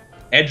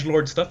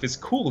edgelord stuff is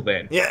cool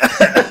then. Yeah.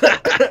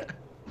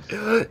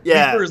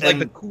 Reaper is like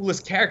the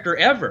coolest character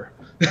ever.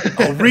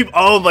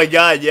 Oh my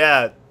god,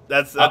 yeah.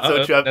 That's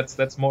so true.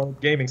 That's more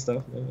gaming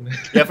stuff.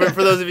 Yeah,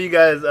 for those of you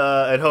guys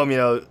at home,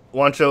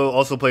 Juancho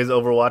also plays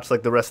Overwatch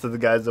like the rest of the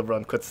guys over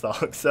on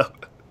Quitstalk, so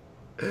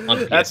on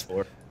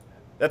PS4.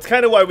 That's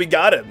kind of why we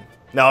got him.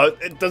 Now,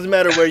 it doesn't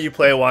matter where you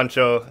play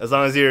Juancho, as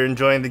long as you're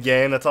enjoying the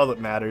game. That's all that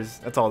matters.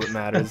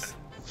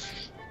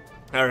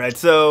 All right,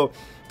 so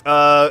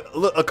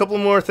a couple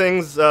more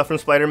things from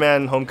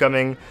Spider-Man: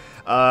 Homecoming.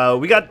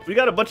 We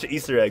got a bunch of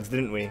Easter eggs,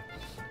 didn't we?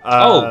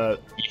 Yeah,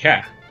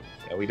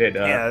 we did.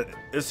 Yeah,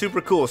 it's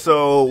super cool.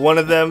 So one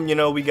of them,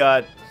 we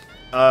got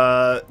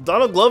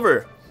Donald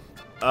Glover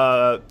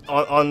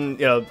on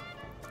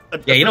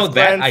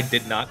that I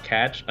did not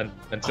catch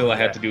until I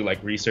had to do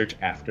research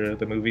after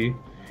the movie.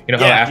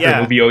 How after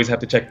a movie you always have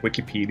to check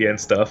Wikipedia and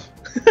stuff.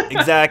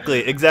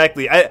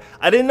 Exactly. I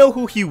didn't know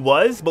who he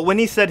was, but when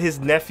he said his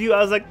nephew,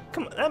 I was like,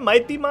 come on, that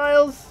might be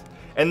Miles.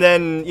 And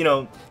then,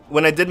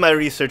 when I did my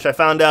research, I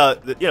found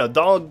out that,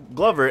 Donald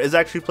Glover is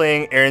actually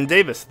playing Aaron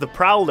Davis, the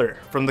Prowler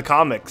from the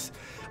comics.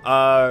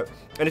 And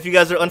if you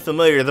guys are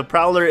unfamiliar, the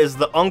Prowler is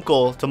the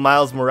uncle to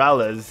Miles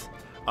Morales,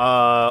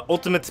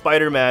 Ultimate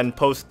Spider-Man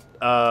post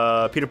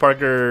Peter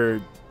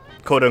Parker,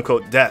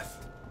 quote-unquote,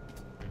 death.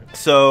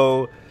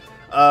 So...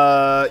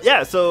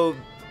 so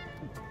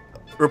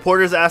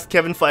reporters asked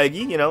Kevin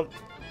Feige,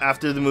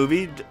 after the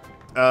movie,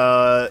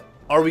 are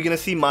we going to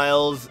see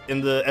Miles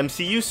in the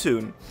MCU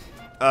soon?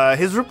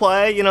 His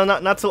reply,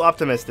 not so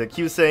optimistic.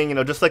 He was saying,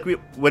 just like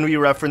when we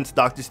referenced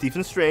Dr.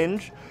 Stephen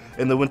Strange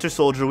in The Winter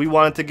Soldier, we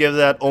wanted to give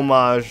that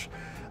homage,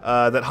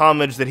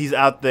 that he's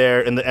out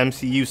there in the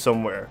MCU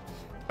somewhere.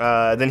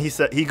 Then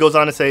he goes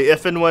on to say,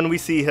 if and when we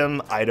see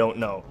him, I don't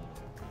know.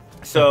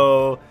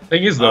 So...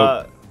 Thing is,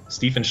 though...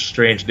 Stephen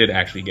Strange did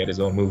actually get his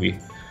own movie.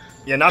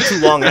 Yeah, not too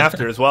long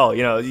after as well.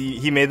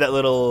 He made that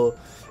little...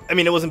 I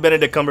mean, it wasn't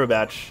Benedict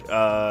Cumberbatch.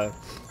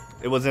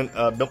 It wasn't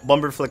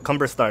Bumberflick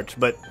Cumbersnarch,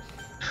 but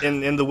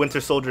in The Winter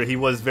Soldier, he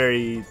was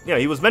very...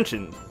 he was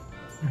mentioned.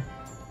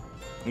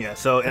 Yeah,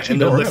 so in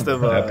the list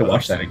of... I have to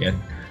watch that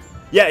again.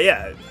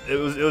 Yeah, it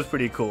was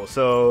pretty cool.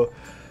 So,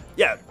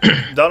 yeah,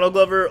 Donald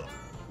Glover,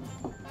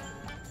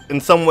 in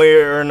some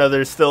way or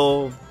another,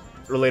 still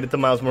related to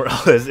Miles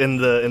Morales in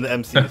the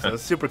MCU. So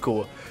it's super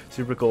cool.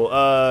 Super cool.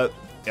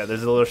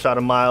 There's a little shot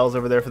of Miles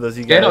over there for those of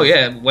you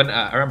guys. When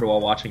I remember while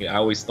watching it, I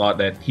always thought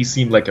that he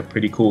seemed like a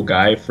pretty cool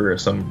guy for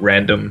some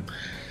random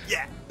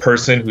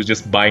person who's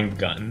just buying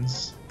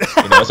guns.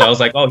 So I was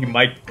like, oh, he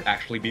might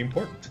actually be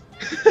important.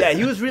 Yeah,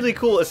 he was really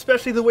cool,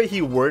 especially the way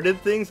he worded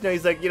things.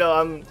 He's like, I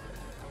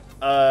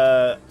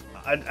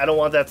don't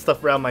want that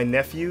stuff around my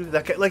nephew.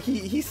 That guy,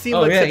 he seemed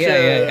such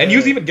a... And he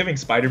was even giving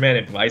Spider-Man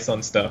advice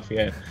on stuff.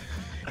 Yeah,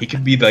 he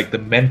could be like the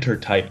mentor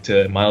type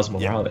to Miles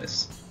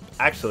Morales.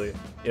 Actually,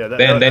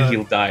 then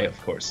he'll die,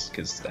 of course,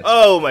 because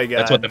my god,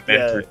 that's what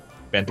the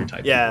mentor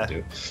type people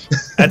do.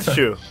 That's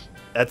true.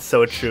 That's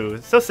so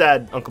true. So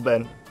sad, Uncle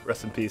Ben.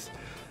 Rest in peace.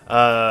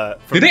 Now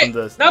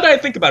that I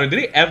think about it, did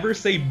they ever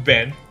say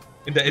Ben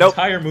in the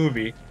entire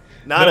movie?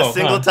 Not a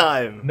single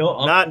time. No,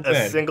 Uncle not Ben.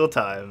 A single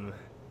time.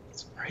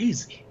 It's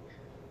crazy.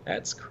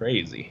 That's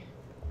crazy.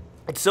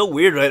 It's so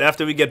weird, right?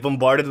 After we get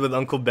bombarded with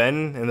Uncle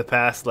Ben in the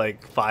past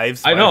 5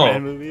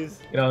 Spider-Man movies.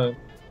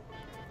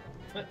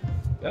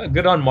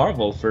 Good on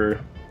Marvel for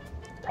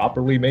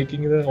properly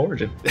making the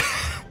origin.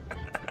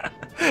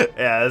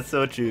 Yeah, that's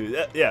so true.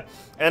 Yeah.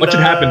 And, what should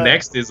happen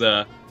next is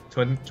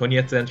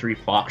 20th Century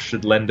Fox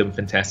should lend them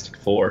Fantastic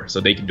Four so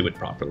they can do it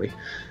properly.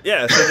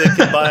 Yeah, so they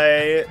can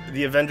buy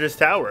the Avengers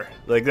Tower.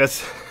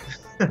 That's...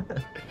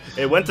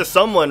 It went to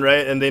someone,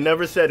 right? And they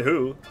never said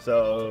who,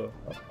 so...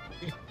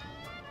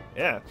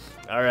 Yeah.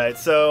 All right,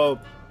 so...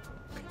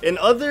 In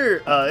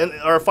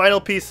our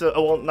final piece of...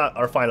 Well, not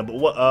our final,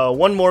 but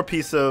one more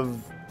piece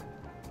of...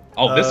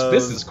 Oh,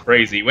 this is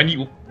crazy. When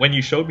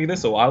you showed me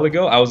this a while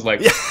ago, I was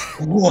like,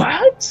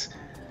 what?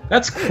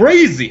 That's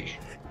crazy.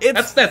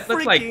 That's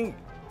like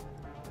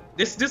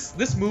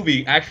this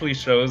movie actually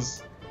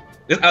shows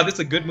this is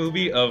a good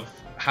movie of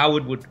how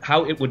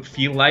it would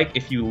feel like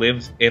if you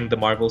lived in the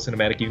Marvel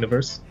Cinematic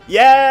Universe.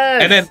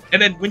 Yes.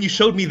 And then when you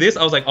showed me this,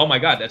 I was like, oh my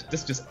god,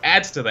 this just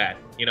adds to that,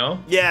 you know?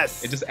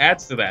 Yes. It just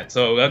adds to that.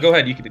 So go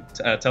ahead, you can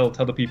tell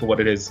the people what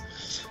it is.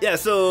 Yeah.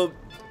 So.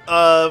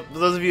 For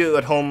those of you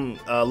at home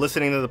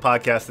listening to the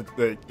podcast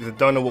that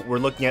don't know what we're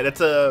looking at,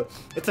 it's a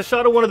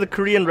shot of one of the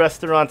Korean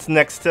restaurants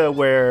next to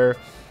where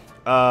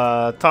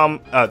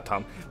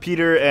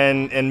Peter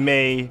and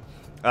May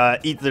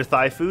eat their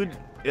Thai food.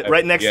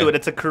 Right next to it,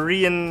 it's a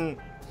Korean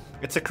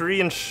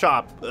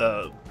shop,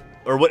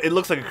 or what it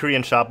looks like a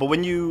Korean shop. But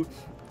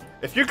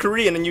if you're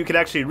Korean and you can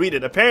actually read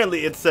it,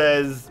 apparently it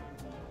says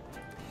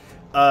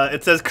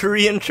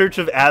Korean Church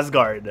of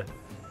Asgard.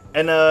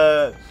 And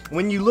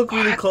when you look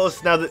really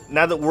close, now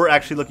that we're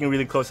actually looking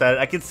really close at it,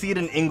 I can see it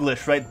in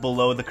English right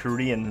below the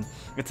Korean.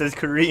 It says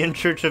Korean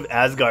Church of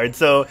Asgard.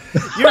 So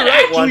you're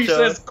right, Juancho. It actually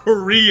says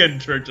Korean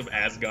Church of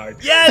Asgard.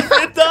 Yes,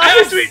 it does.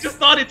 I actually just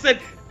thought it said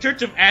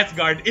Church of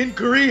Asgard in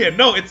Korean.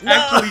 No, it's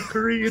actually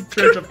Korean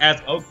Church of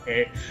Asgard.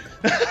 Okay.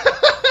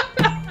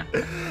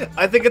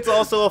 I think it's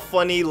also a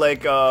funny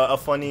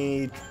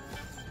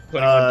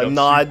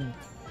nod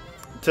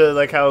to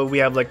like how we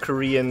have like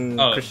Korean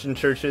Christian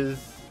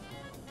churches.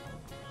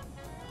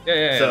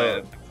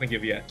 Yeah. I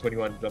think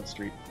 21 Jump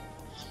Street.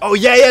 Oh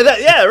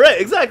yeah, right,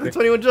 exactly.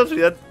 21 Jump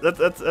Street.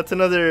 That's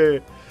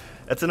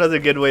another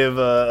good way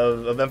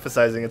of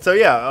emphasizing it. So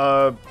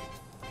yeah.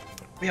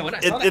 When I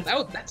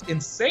saw that's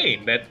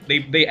insane that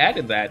they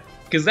added that,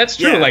 because that's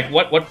true. Yeah. Like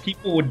what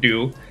people would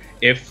do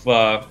if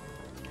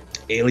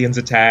aliens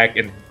attack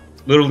and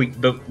literally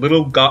the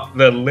literal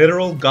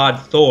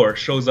god Thor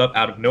shows up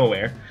out of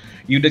nowhere.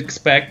 You'd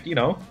expect,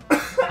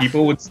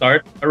 people would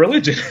start a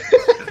religion.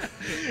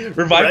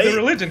 Revive the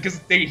religion,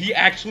 because he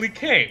actually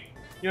came.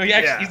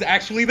 He's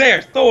actually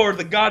there. Thor,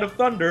 the god of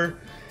thunder,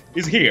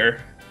 is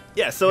here.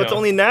 Yeah, so it's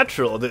only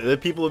natural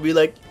that people would be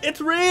like,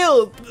 it's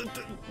real.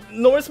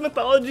 Norse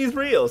mythology is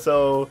real.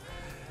 So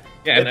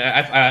yeah,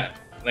 and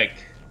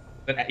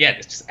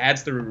it just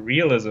adds to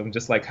realism,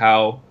 just like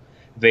how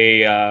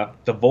they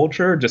the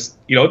Vulture just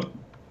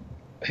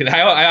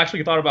I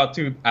actually thought about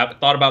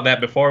that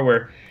before,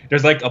 where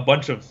there's like a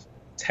bunch of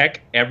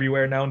tech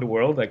everywhere now in the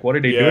world. Like, what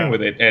are they doing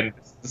with it? And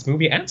this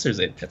movie answers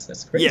it.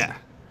 That's crazy.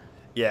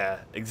 Yeah,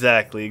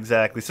 exactly.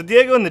 So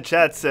Diego in the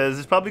chat says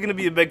there's probably going to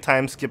be a big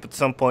time skip at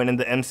some point in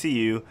the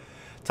MCU.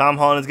 Tom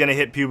Holland is going to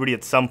hit puberty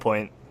at some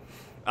point.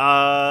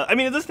 I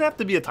mean, it doesn't have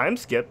to be a time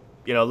skip.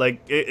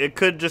 It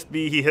could just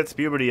be he hits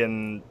puberty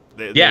and...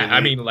 the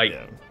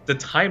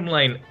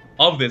timeline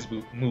of this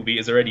movie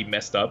is already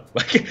messed up.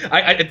 Like,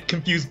 it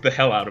confused the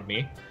hell out of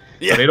me.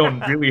 Yeah. So they don't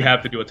really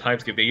have to do a time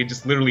skip. They can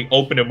just literally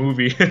open a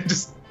movie and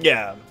just...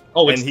 Yeah.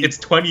 Oh, it's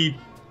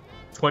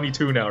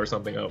 2022 now or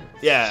something. Oh.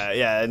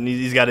 Yeah, and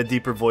he's got a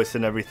deeper voice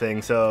and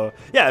everything. So,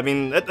 yeah, I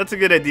mean, that's a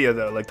good idea,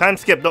 though. Like, time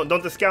skip, don't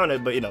discount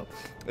it, but,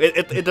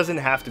 it doesn't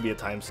have to be a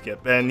time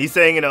skip. And he's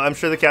saying, I'm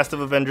sure the cast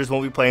of Avengers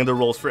won't be playing their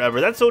roles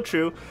forever. That's so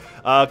true.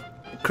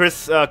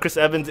 Chris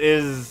Evans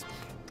is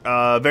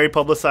very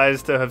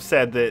publicized to have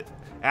said that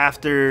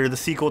after the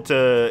sequel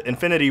to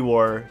Infinity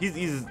War,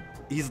 he's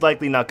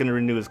likely not going to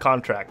renew his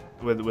contract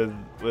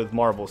with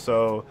Marvel.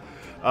 So,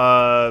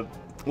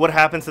 what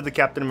happens to the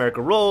Captain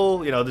America role?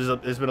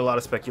 There's been a lot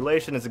of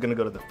speculation. Is it going to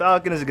go to the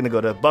Falcon? Is it going to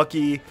go to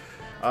Bucky?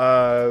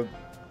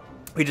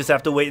 We just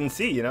have to wait and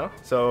see,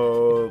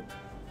 So,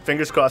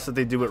 fingers crossed that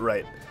they do it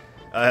right.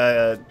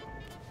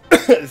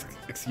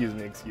 Excuse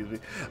me.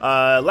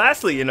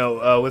 Lastly,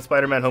 with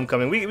Spider-Man: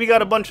 Homecoming, we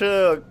got a bunch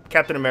of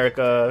Captain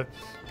America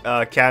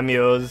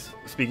cameos.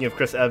 Speaking of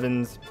Chris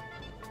Evans.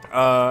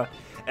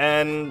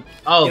 And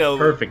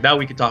perfect. Now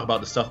we can talk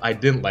about the stuff I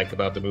didn't like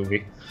about the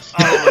movie.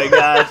 Oh my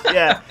gosh,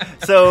 yeah.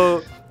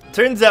 So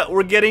turns out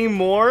we're getting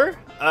more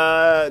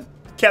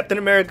Captain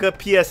America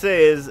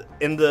PSAs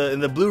in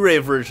the Blu-ray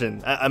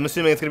version. I'm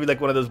assuming it's gonna be like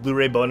one of those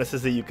Blu-ray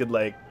bonuses that you could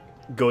like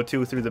go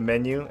to through the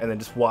menu and then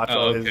just watch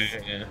all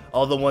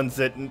the ones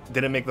that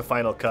didn't make the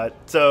final cut.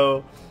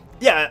 So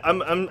yeah,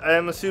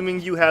 I'm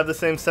assuming you have the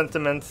same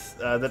sentiments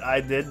that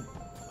I did.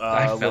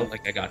 I felt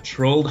like I got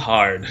trolled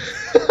hard.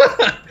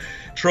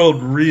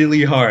 Trolled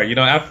really hard.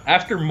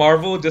 After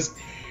Marvel just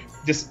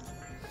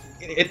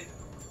it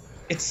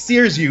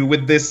sears you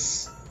with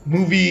this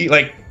movie.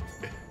 Like,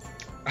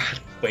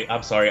 wait,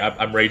 I'm sorry,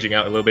 I'm raging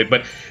out a little bit,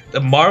 but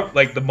the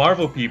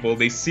Marvel people,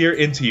 they sear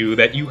into you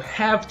that you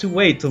have to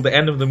wait till the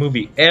end of the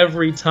movie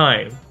every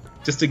time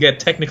just to get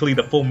technically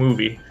the full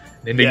movie.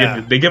 And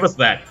they give us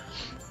that.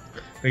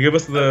 They give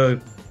us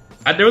the.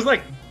 There was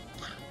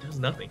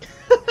nothing.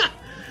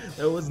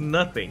 There was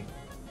nothing.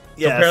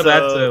 Yeah, compare that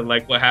to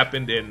like what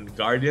happened in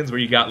Guardians, where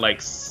you got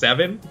like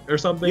 7 or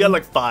something. You got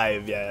like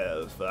 5, yeah.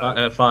 It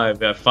was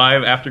 5.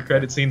 5 after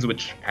credit scenes,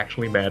 which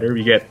actually matter.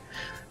 You get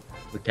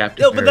the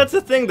Captain. No, but that's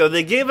the thing though.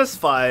 They gave us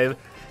 5.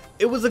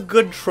 It was a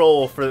good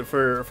troll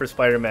for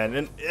Spider-Man,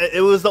 and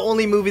it was the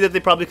only movie that they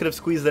probably could have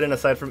squeezed it in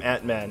aside from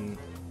Ant-Man.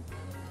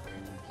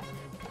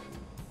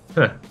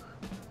 Huh.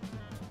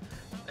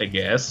 I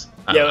guess.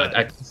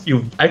 Yeah,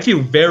 I feel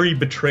very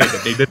betrayed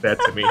that they did that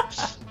to me.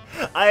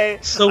 I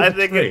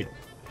think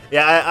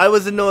Yeah, I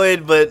was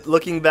annoyed, but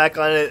looking back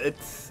on it,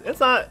 it's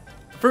not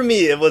for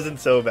me. It wasn't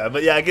so bad,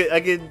 but yeah,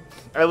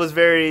 I was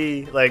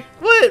very like,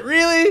 what?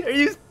 Really? Are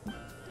you?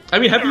 I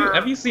mean,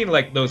 have you seen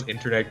like those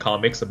internet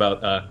comics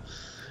about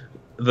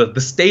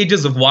the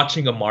stages of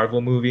watching a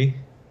Marvel movie?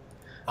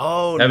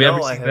 Oh have no, you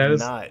ever I seen have those?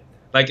 not.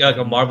 Like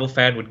a Marvel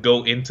fan would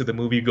go into the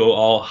movie, go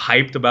all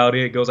hyped about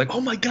it, goes like,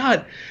 "Oh my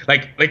god!"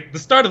 Like the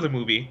start of the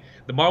movie,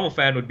 the Marvel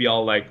fan would be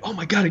all like, "Oh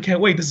my god, I can't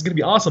wait! This is gonna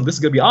be awesome! This is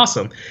gonna be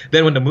awesome!"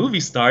 Then when the movie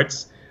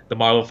starts, the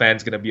Marvel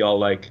fan's gonna be all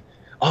like,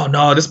 "Oh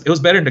no, it was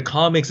better in the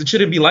comics. It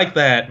shouldn't be like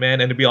that,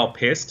 man!" And to be all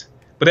pissed.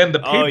 But then the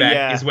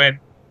payback is when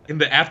in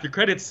the after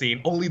credits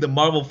scene, only the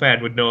Marvel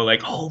fan would know,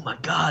 like, "Oh my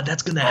god,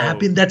 that's gonna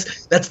happen!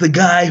 That's the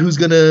guy who's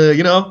gonna,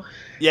 you know."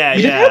 Yeah,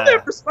 we didn't have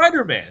that for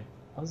Spider-Man.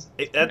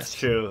 That's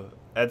true.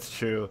 That's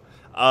true.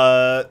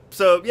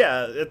 So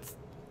yeah,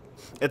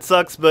 it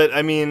sucks, but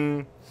I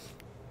mean,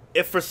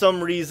 if for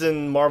some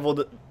reason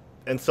Marvel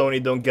and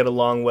Sony don't get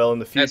along well in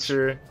the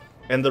future,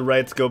 and the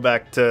rights go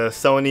back to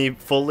Sony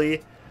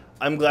fully,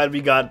 I'm glad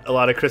we got a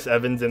lot of Chris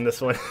Evans in this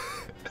one.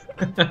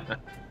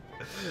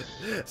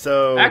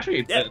 So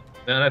actually, now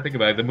that I think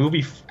about it, the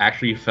movie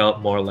actually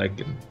felt more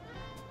like an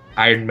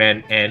Iron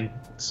Man and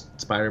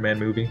Spider-Man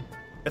movie.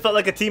 It felt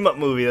like a team-up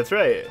movie. That's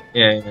right.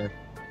 Yeah.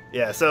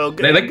 Yeah, so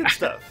good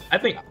stuff. I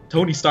think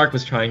Tony Stark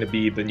was trying to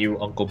be the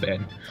new Uncle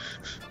Ben.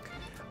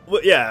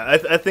 Well, yeah,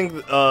 I think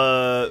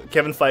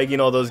Kevin Feige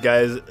and all those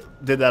guys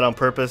did that on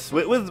purpose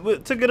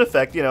to good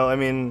effect. You know, I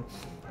mean,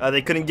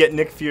 they couldn't get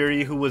Nick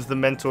Fury, who was the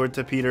mentor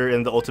to Peter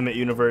in the Ultimate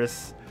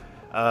Universe,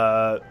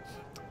 because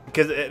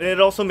it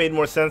also made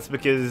more sense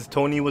because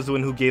Tony was the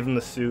one who gave him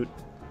the suit.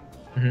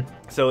 Mm-hmm.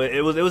 So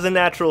it was a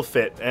natural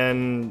fit,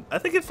 and I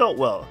think it felt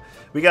well.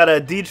 We got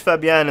a Deej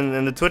Fabian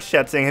in the Twitch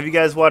chat saying, "Have you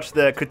guys watched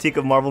the critique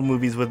of Marvel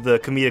movies with the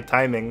comedic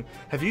timing?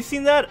 Have you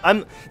seen that?"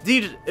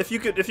 Deej, if you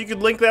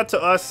could link that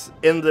to us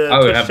in the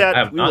Twitch chat, I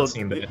have not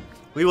seen that.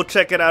 We will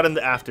check it out in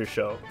the after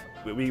show.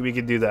 We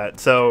could do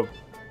that. So,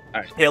 all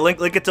right. Yeah,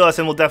 link it to us,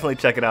 and we'll definitely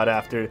check it out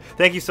after.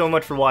 Thank you so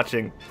much for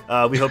watching.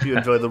 We hope you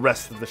enjoy the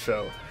rest of the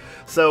show.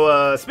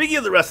 So, speaking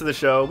of the rest of the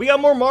show, we got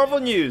more Marvel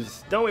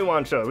news, don't we,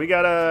 Juancho? We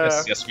got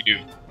yes, we do.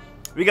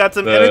 We got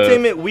some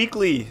Entertainment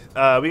Weekly.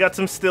 We got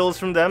some stills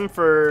from them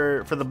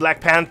for the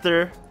Black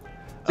Panther.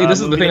 See,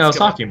 this is the thing I was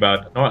talking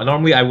about.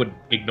 Normally, I would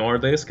ignore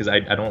this because I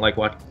don't like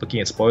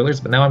looking at spoilers,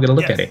 but now I'm gonna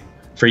look at it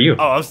for you.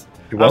 Oh,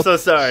 I'm so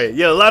sorry.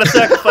 Yeah, a lot of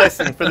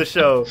sacrificing for the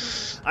show.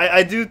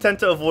 I do tend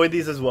to avoid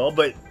these as well,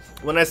 but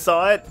when I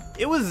saw it,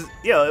 it was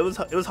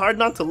hard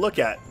not to look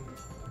at.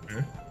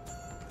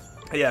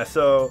 Mm-hmm. Yeah.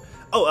 So,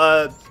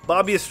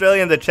 Bobby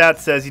Australia in the chat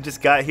says he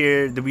just got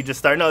here. Did we just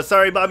start? No,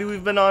 sorry, Bobby.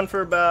 We've been on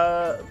for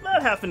about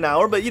half an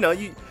hour, but you know,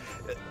 you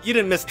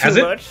didn't miss too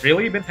much. Has it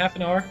really been half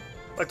an hour?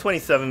 Like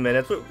 27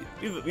 minutes.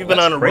 We've been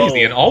on a roll.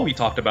 Crazy, and all we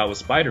talked about was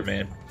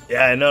Spider-Man.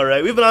 Yeah, I know,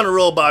 right? We've been on a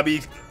roll,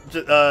 Bobby.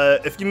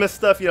 If you missed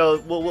stuff, you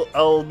know,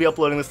 I'll be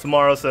uploading this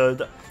tomorrow, so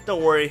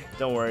don't worry.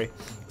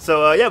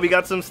 So yeah, we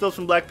got some stills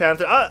from Black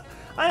Panther.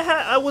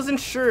 I wasn't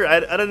sure.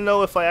 I didn't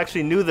know if I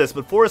actually knew this,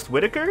 but Forrest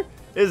Whitaker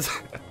is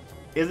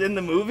in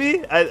the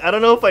movie. I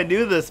don't know if I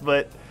knew this,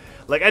 but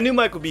like I knew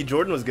Michael B.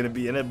 Jordan was gonna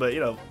be in it, but you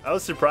know, I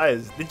was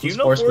surprised. Did you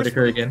know Forrest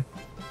Whitaker again?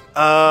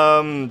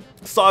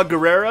 Saw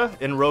Gerrera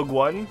in Rogue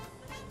One.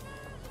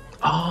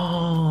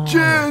 Oh.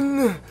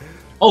 Jin.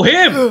 Oh,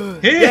 him.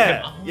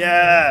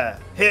 Yeah.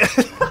 Him.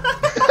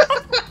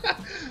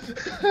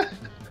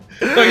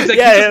 No, he's like,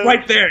 he's just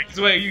right there.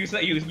 You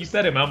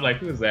said him. I'm like,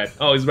 who is that?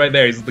 Oh, he's right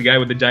there. He's the guy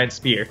with the giant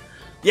spear.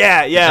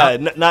 Yeah.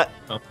 Not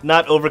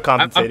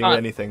overcompensating or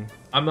anything.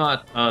 I'm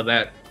not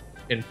that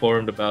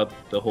informed about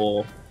the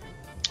whole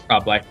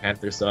Black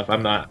Panther stuff.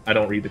 I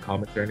don't read the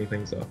comics or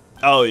anything. So.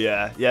 Oh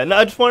yeah. No,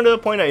 I just wanted to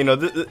point out. You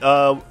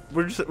know,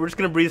 we're just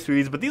gonna breeze through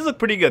these, but these look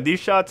pretty good. These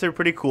shots are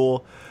pretty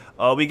cool.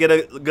 We get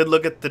a good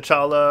look at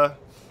T'Challa,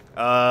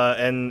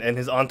 and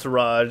his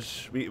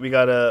entourage. We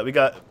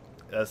got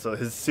so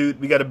his suit.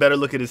 We got a better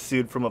look at his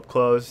suit from up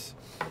close.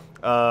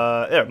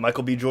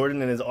 Michael B.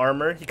 Jordan in his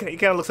armor. He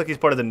kind of looks like he's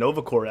part of the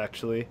Nova Corps,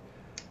 actually.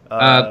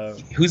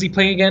 Who's he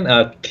playing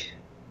again?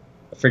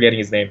 Forgetting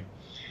his name.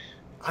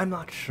 I'm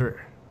not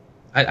sure.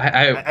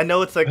 I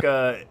know it's like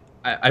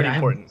pretty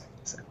important.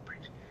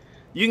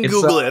 You can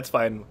Google it. It's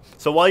fine.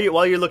 So while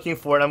you're looking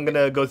for it, I'm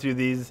gonna go through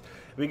these.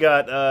 We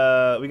got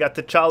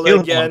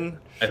T'Challa again.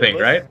 I think,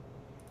 right?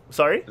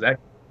 Sorry?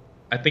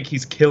 I think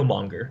he's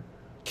Killmonger.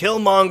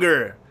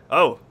 Killmonger.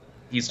 Oh.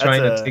 He's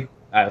trying to take.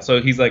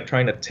 So he's like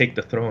trying to take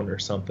the throne or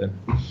something.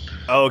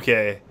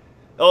 Okay.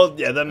 Oh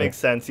yeah, that makes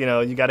sense. You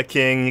know, you got a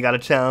king, you got to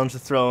challenge the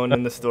throne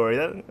in the story.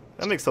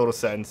 That makes total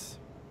sense.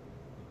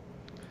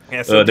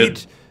 Yeah. So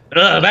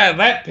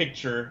that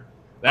picture.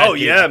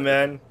 Yeah,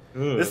 man.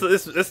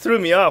 This threw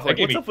me off. Like,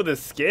 what's up with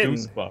his skin?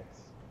 Goosebumps.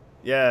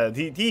 Yeah,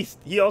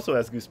 he also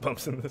has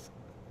goosebumps in this.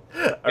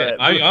 All right.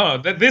 I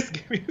don't know. This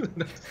gave me.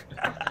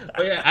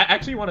 But yeah, I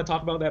actually want to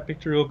talk about that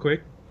picture real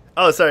quick.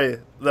 Oh, sorry.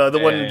 The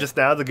one just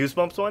now, the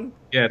Goosebumps one?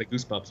 Yeah, the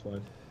Goosebumps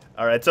one.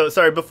 All right. So,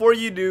 sorry, before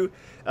you do,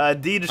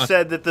 Deej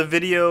said that the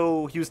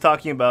video he was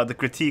talking about, the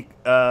critique,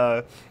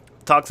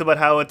 talks about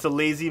how it's a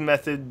lazy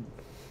method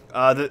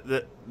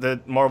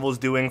that Marvel's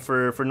doing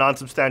for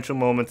non-substantial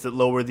moments that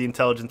lower the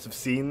intelligence of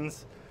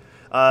scenes.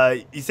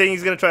 He's saying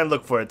he's going to try and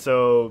look for it.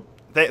 So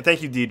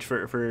thank you, Deej,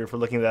 for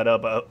looking that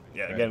up.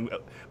 Again,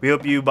 we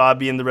hope you,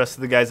 Bobby, and the rest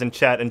of the guys in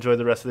chat enjoy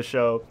the rest of the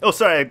show. Oh,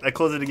 sorry, I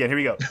closed it again. Here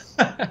we go.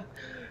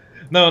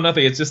 No,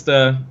 nothing. It's just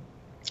like,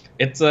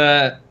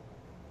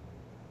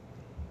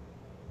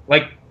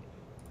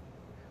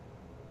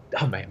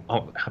 oh man,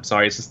 I'm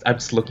sorry. I'm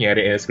just looking at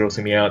it and it's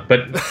grossing me out.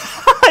 But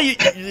you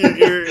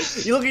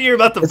look like you're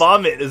about to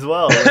vomit as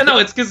well. No,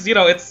 it's because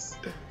it's.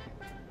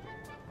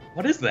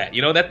 What is that?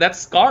 That's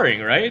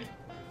scarring, right?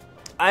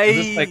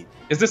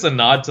 Is this a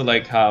nod to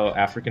like how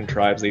African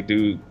tribes they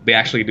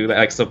actually do that,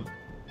 like some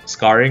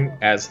scarring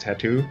as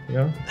tattoo?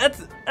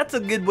 That's a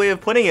good way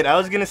of putting it. I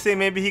was gonna say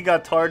maybe he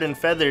got tarred and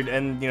feathered,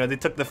 and they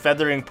took the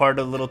feathering part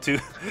a little too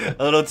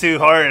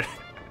hard.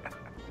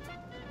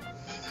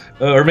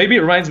 Or maybe it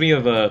reminds me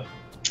of the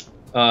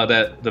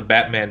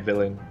Batman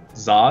villain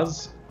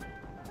Zaz.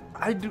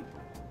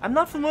 I'm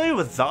not familiar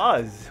with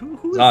Zaz.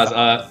 Who is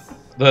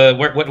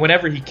Zaz?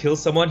 Whenever he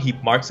kills someone, he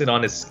marks it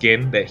on his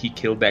skin that he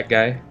killed that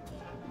guy.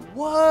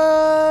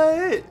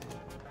 What?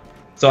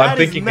 So I'm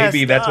thinking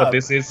maybe that's what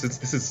this is. Since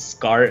this is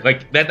scar,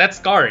 like that's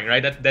scarring,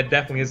 right? That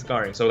definitely is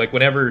scarring. So like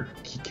whenever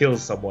he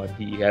kills someone,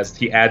 he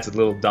adds a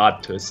little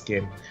dot to his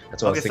skin.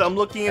 That's what I was thinking. So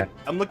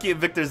I'm looking at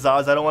Victor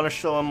Zaz. I don't want to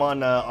show him on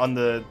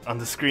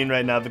the screen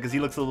right now because he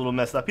looks a little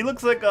messed up. He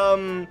looks like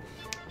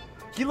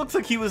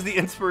he was the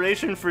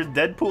inspiration for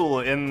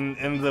Deadpool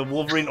in the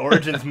Wolverine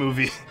Origins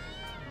movie.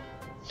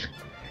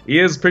 He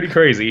is pretty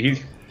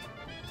crazy.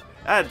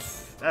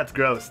 That's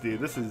gross, dude.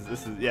 This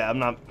is yeah. I'm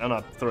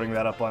not throwing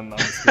that up on the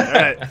screen. All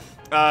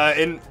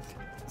right,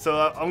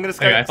 so I'm gonna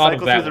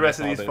cycle through the rest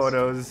of these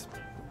photos.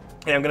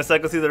 Yeah, I'm gonna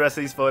cycle through the rest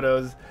of these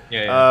photos.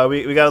 Yeah.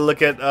 We gotta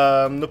look at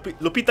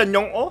Lupita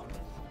Nyong'o,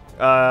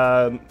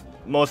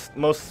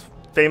 most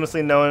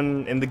famously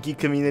known in the geek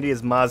community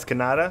as Maz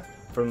Kanata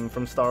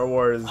from Star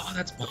Wars: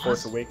 The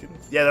Force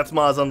Awakens. Yeah, that's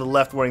Maz on the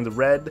left wearing the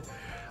red.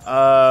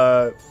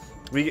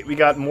 We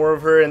got more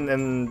of her,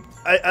 and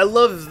I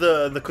love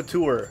the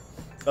couture.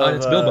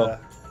 It's Bilbo.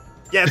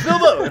 Yeah, it's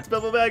Bilbo. It's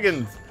Bilbo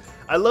Baggins.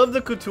 I love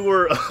the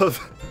couture of.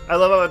 I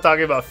love how I'm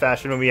talking about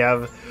fashion when we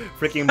have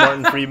freaking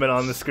Martin Freeman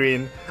on the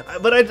screen.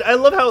 But I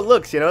love how it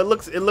looks. It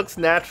looks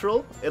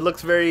natural. It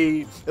looks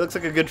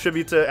like a good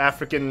tribute to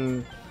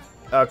African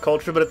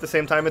culture, but at the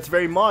same time, it's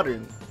very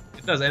modern.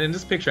 It does, and in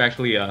this picture,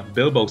 actually,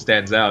 Bilbo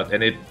stands out,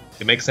 and it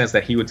makes sense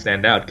that he would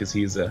stand out because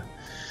he's a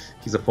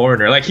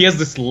foreigner. Like he has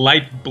this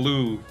light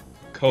blue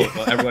coat,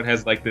 while everyone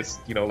has like this,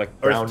 like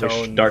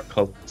brownish, dark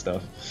color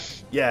stuff.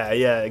 Yeah,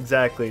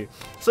 exactly.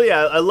 So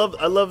yeah, I love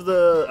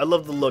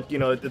the look.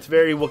 It's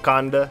very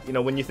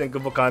Wakanda. When you think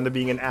of Wakanda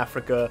being in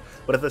Africa,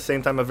 but at the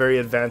same time a very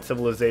advanced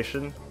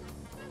civilization.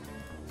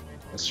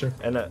 That's true.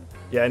 And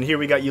and here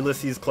we got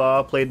Ulysses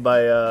Claw, played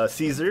by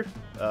Caesar,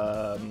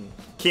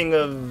 king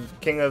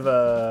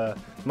of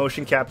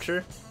motion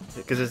capture,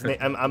 because his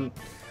name.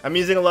 I'm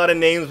using a lot of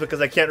names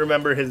because I can't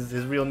remember his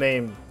real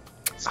name.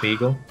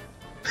 Smeagol.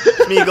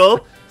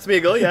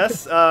 Smeagol,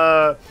 yes.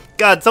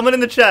 God, someone in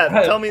the chat,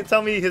 tell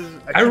me his.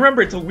 I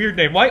remember it's a weird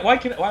name. Why am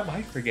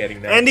I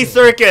forgetting that? Andy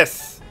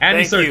Serkis.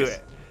 Andy Thank Serkis.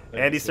 you.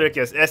 Andy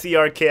Serkis.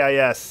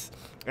 Serkis.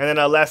 And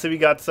then lastly we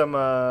got some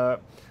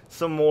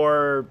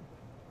more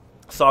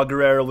Saw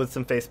Gerrera with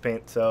some face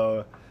paint.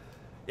 So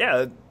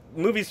yeah,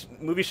 movie's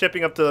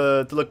shaping up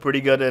to look pretty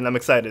good, and I'm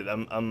excited.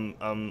 I'm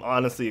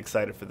honestly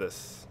excited for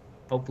this.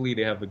 Hopefully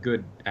they have a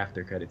good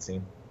after credit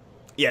scene.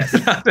 Yes.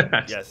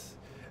 Yes.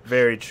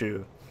 Very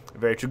true.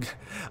 Very true.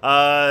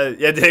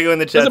 Yeah, Diego in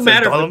the chat doesn't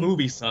matter says, if the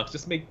movie sucks.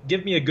 Just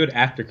give me a good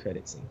after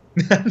credit scene.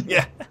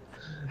 Yeah.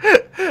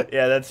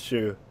 Yeah, that's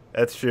true.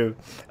 That's true.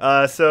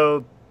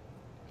 So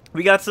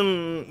we got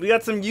some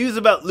news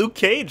about Luke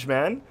Cage,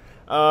 man.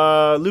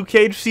 Luke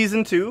Cage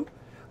season 2,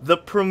 the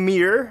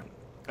premiere.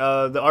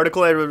 The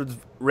article I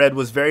read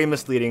was very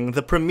misleading.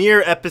 The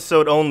premiere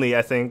episode only,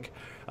 I think.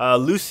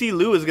 Lucy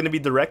Liu is going to be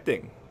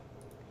directing.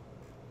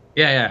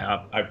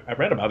 Yeah. I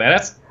read about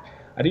that.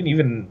 I didn't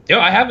even.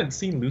 I haven't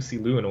seen Lucy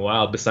Liu in a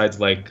while. Besides,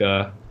 like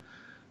that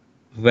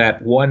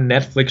one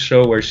Netflix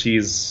show where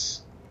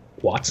she's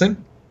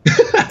Watson.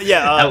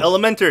 Yeah,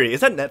 Elementary.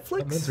 Is that Netflix?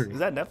 Elementary. Is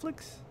that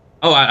Netflix?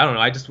 Oh, I don't know.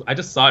 I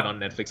just saw it on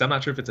Netflix. I'm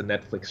not sure if it's a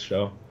Netflix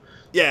show.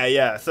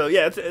 Yeah. So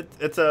yeah,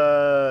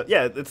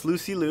 it's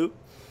Lucy Liu.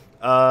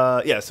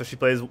 Yeah. So she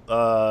plays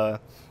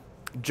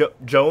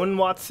Joan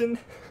Watson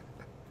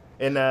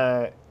in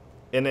a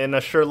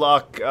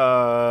Sherlock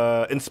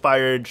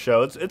inspired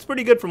show. It's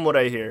pretty good from what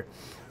I hear.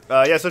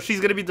 Yeah, so she's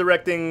gonna be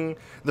directing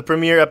the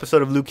premiere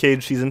episode of Luke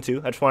Cage season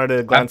 2. I just wanted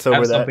to glance over that.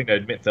 I have something to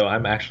admit though.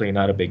 I'm actually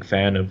not a big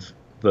fan of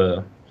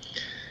the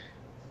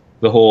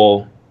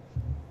whole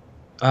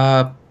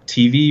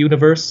TV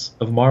universe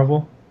of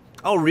Marvel.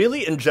 Oh,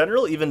 really? In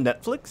general, even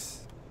Netflix?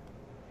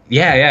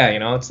 Yeah.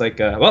 It's like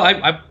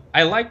well,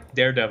 I like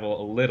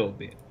Daredevil a little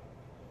bit.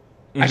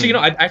 Mm-hmm. Actually,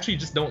 I actually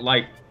just don't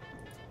like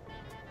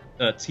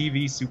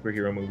TV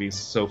superhero movies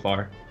so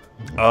far.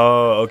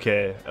 Oh,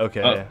 okay,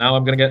 okay. Oh, now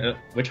I'm gonna get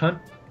witch hunt.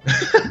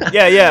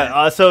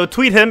 yeah. So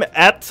tweet him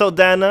at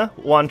Saldana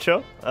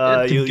Juancho.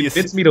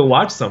 Convince me to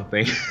watch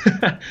something.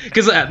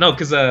 Because I don't know,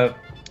 because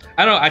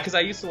I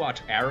used to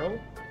watch Arrow.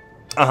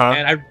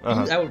 And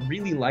I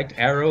really liked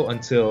Arrow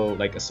until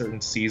like a certain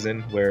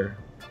season where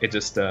it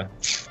just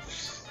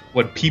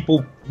when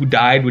people who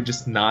died would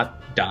just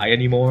not die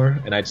anymore,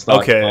 and I just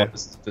thought, oh,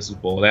 this is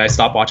bull. Then I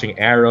stopped watching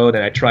Arrow.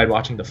 Then I tried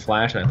watching The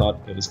Flash, and I thought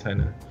it was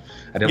kind of,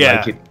 I didn't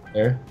like it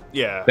there.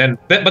 Yeah.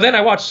 But then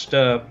I watched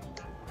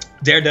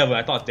Daredevil.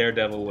 I thought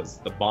Daredevil was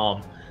the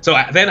bomb. So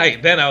then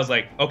I was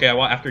like, okay,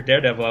 after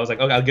Daredevil, I was like,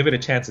 okay, I'll give it a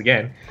chance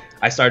again.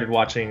 I started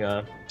watching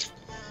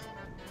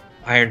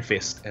Iron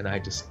Fist, and I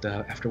just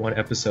after one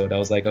episode, I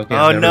was like, okay.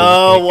 Oh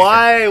no!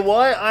 Why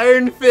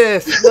Iron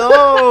Fist?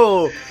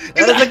 No,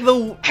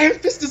 Iron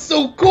Fist is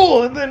so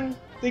cool, and then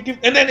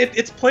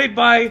it's played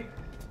by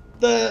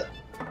the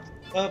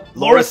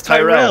Loras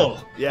Tyrell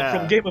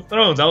from Game of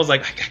Thrones. I was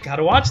like, I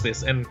gotta watch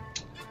this, and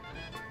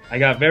I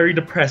got very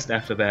depressed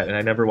after that, and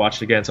I never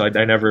watched again. So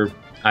I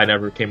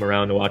never came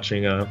around to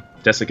watching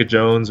Jessica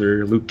Jones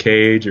or Luke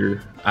Cage,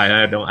 or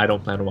I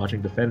don't plan on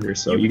watching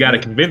Defenders. So you got to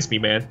convince me,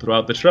 man,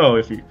 throughout the show.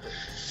 If you,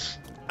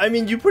 I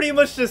mean, you pretty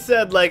much just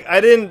said like I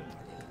didn't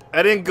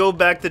go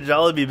back to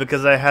Jollibee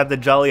because I had the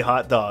Jolly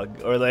Hot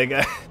Dog, or like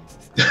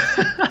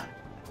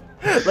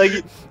like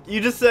you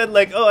just said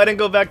like, oh, I didn't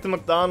go back to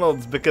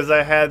McDonald's because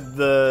I had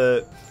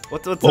the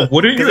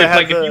wouldn't you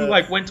if you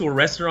like went to a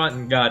restaurant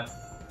and got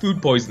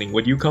food poisoning,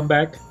 would you come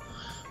back?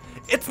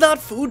 It's not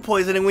food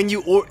poisoning when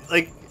you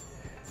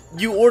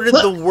you ordered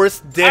the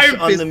worst dish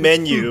on the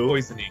menu. Food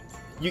poisoning.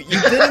 You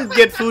didn't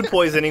get food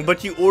poisoning,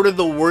 but you ordered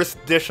the worst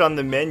dish on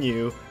the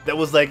menu that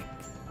was like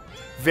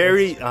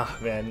very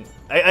man.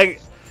 I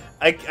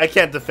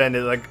can't defend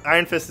it. Like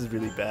Iron Fist is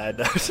really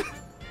bad.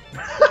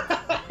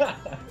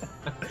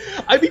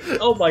 I mean,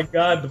 oh my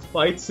god, the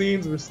fight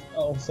scenes were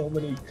so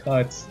many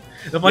cuts.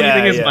 The funny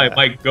thing is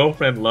my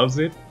girlfriend loves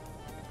it.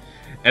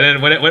 And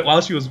then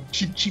while she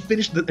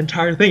finished the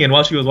entire thing, and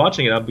while she was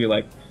watching it, I'd be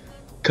like,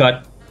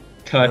 cut.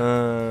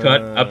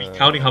 I'd be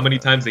counting how many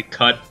times they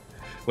cut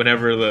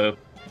whenever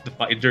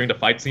during the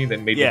fight scene,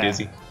 that made me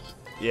dizzy.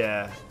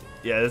 Yeah,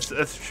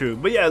 that's true.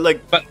 But yeah,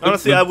 like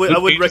honestly, I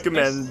would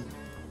recommend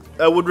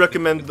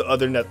the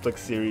other Netflix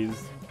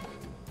series,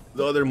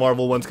 the other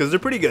Marvel ones, because they're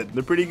pretty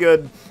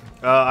good.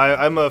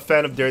 I'm a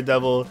fan of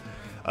Daredevil.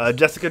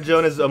 Jessica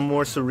Jones is a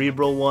more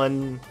cerebral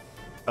one.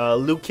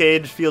 Luke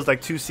Cage feels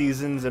like 2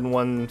 seasons in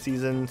 1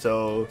 season,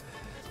 so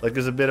like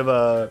there's a bit of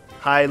a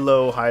high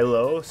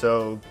low.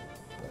 So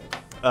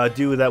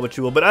do with that what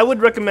you will. But I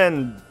would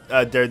recommend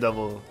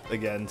Daredevil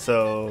again.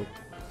 So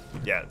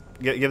yeah,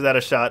 give that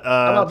a shot.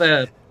 How about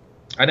that?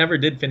 I never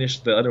did finish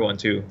the other one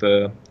too,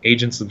 the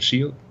Agents of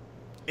S.H.I.E.L.D.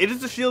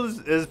 Agents of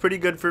S.H.I.E.L.D. is pretty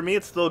good for me.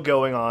 It's still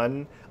going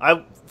on.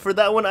 For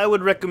that one, I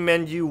would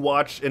recommend you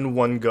watch in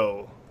one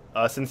go,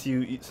 since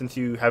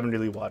you haven't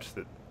really watched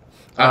it.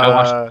 I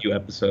watched a few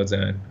episodes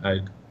and I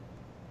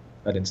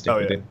didn't stick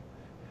with it.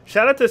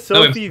 Shout out to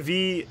Sophie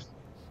V.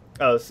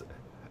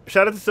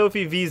 Shout out to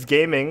Sophie V's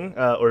Gaming,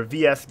 or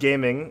VS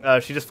Gaming.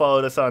 She just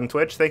followed us on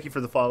Twitch. Thank you for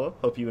the follow.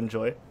 Hope you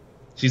enjoy.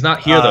 She's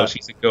not here though.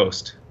 She's a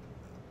ghost.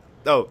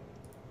 Oh,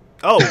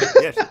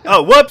 yeah.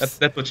 Oh, whoops.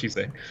 That's what she's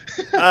saying.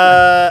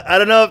 I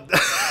don't know.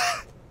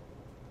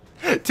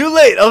 Too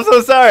late. I'm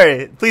so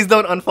sorry. Please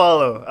don't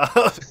unfollow.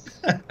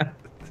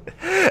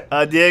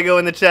 Diego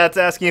in the chat's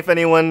asking if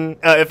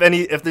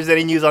there's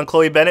any news on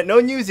Chloe Bennett. No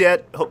news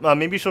yet.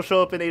 Maybe she'll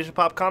show up in Asia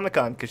Pop Comic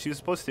Con because she was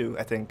supposed to,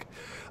 I think.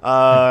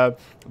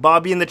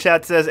 Bobby in the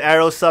chat says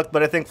Arrow sucked,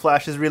 but I think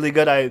Flash is really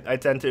good. I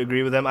tend to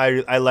agree with him. I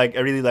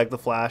really like the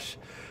Flash.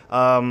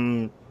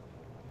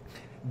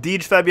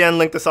 Deej Fabian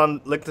linked us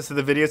to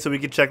the video so we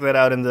could check that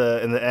out in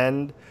the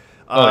end.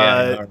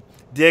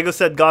 Diego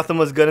said Gotham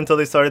was good until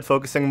they started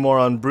focusing more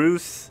on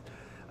Bruce.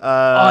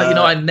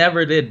 I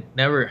never did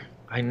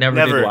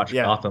watch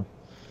Gotham.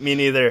 Me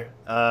neither.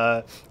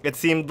 It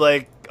seemed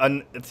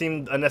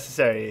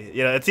unnecessary.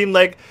 It seemed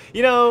like,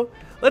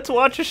 let's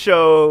watch a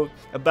show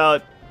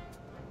about,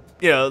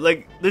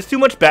 like there's too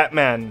much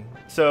Batman.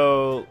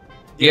 So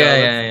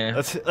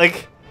let's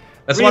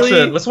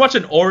watch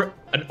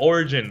an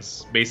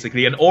origins,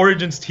 basically an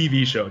origins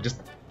TV show,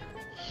 just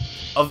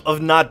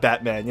of not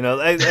Batman.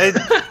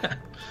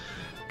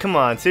 Come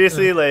on,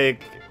 seriously,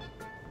 like.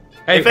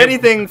 Hey, if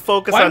anything,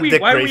 focus on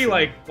Dick Grayson.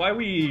 Why are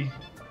we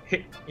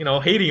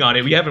hating on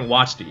it? We haven't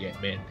watched it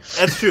yet, man.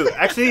 That's true.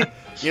 Actually,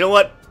 you know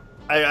what?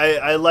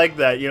 I like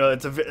that.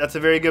 That's a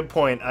very good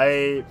point.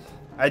 I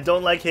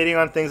don't like hating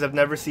on things I've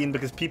never seen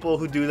because people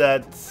who do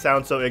that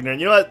sound so ignorant.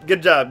 You know what?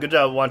 Good job,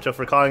 Juancho,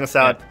 for calling us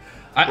out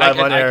live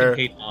on air. I can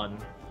hate on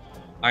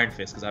Iron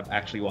Fist because I've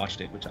actually watched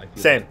it, which I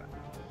feel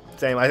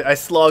same. I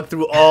slogged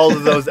through all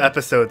of those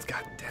episodes.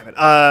 God damn it.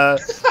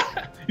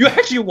 You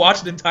actually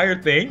watched the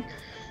entire thing?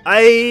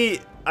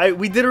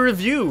 We did a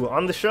review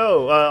on the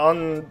show.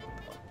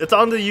 It's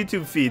on the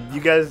YouTube feed.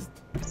 You guys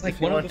It's like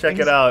one of the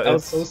things I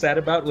was so sad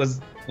about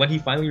was when he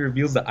finally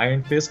reveals the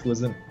Iron Fist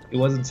it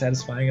wasn't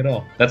satisfying at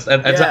all. That's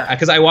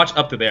because I watched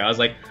up to there. I was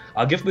like,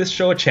 I'll give this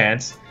show a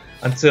chance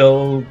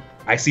until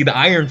I see the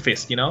Iron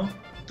Fist, you know,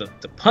 the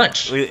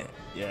punch. Yeah.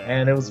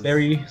 And it was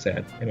very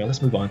sad. Anyway,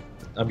 let's move on.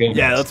 I'm getting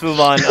let's move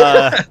on.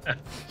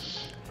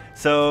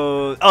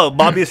 So,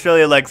 Bobby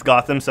Australia likes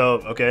Gotham,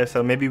 so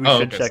so maybe we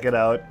should check it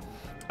out.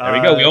 There we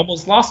go. We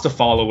almost lost a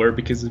follower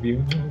because of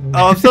you.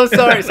 Oh, I'm so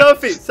sorry,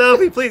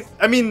 Sophie, please.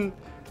 I mean,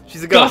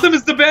 she's a ghost. Gotham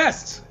is the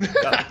best.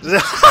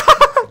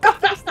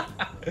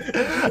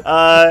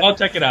 I'll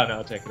check it out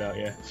now.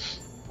 Yeah.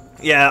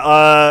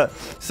 Yeah.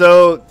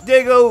 So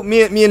Diego,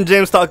 me and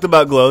James talked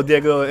about Glow.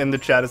 Diego in the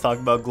chat has talked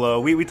about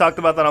Glow. We talked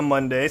about that on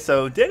Monday.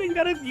 So Diego,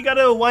 you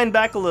gotta wind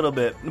back a little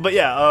bit. But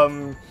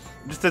yeah.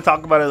 Just to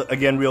talk about it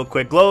again real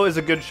quick. Glow is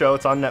a good show.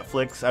 It's on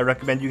Netflix. I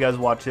recommend you guys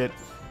watch it.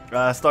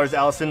 Stars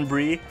Alison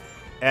Brie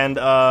and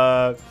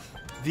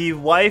the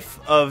wife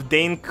of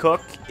Dane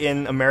Cook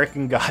in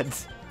American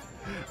Gods.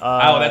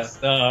 That's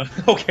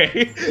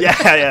okay.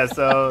 yeah.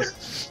 So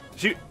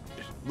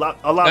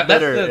a lot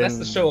better. That's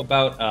the show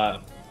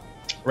about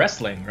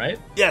wrestling, right?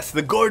 Yes,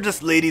 the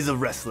gorgeous ladies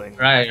of wrestling.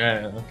 Right.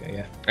 Okay,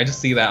 yeah. I just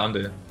see that on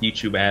the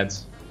YouTube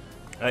ads.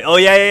 Oh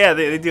yeah.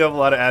 They do have a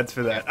lot of ads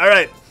for that. All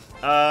right.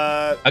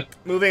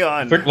 Moving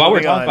on. While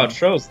we're talking about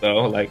shows,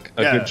 though, like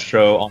a good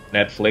show on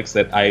Netflix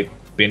that I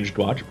binge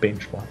watch.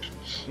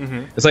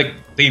 Mm-hmm. It's like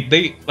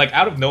they like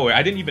out of nowhere.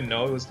 I didn't even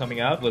know it was coming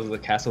out. Was the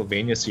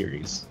Castlevania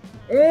series?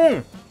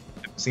 Have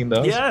you seen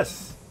those?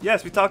 Yes.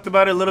 We talked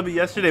about it a little bit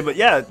yesterday, but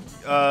yeah,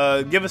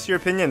 give us your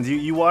opinions.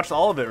 You watched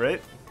all of it,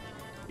 right?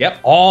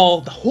 Yep,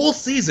 the whole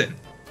season,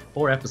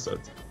 4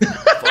 episodes.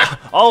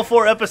 All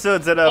 4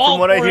 episodes that, from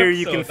what I hear,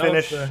 you can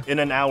finish in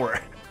an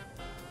hour.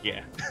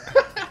 Yeah.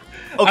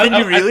 Oh, can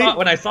you really?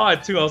 When I saw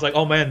it too, I was like,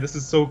 "Oh man, this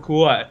is so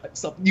cool!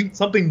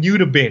 Something new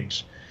to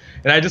binge."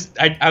 And I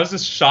was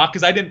just shocked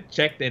because I didn't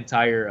check the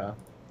entire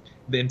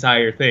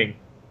thing.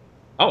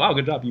 Oh wow,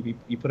 good job!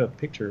 You put a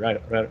picture right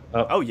up.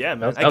 Oh yeah,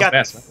 man, I got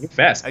fast. You're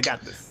fast. I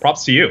got this.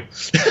 Props to you.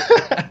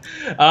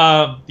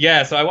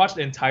 Yeah, so I watched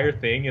the entire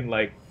thing in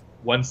like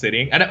one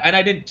sitting, and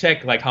I didn't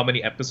check like how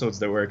many episodes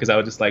there were because I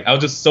was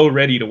just so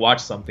ready to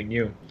watch something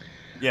new.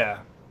 Yeah,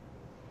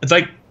 it's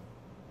like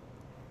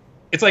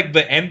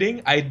the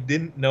ending I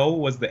didn't know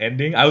was the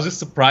ending. I was just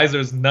surprised there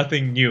was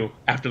nothing new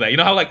after that. You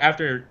know how like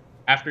after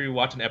you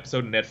watch an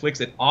episode on Netflix,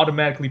 it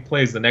automatically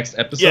plays the next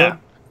episode.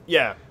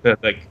 Yeah.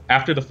 Like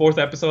after the 4th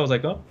episode, I was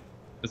like, oh,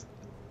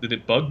 did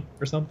it bug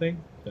or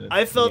something?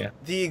 I felt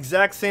the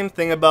exact same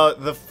thing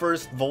about the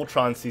first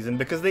Voltron season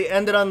because they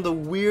ended on the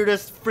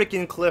weirdest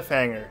freaking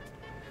cliffhanger.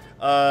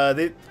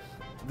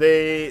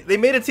 They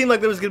made it seem like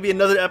there was gonna be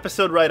another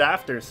episode right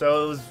after,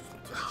 so it was,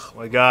 oh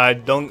my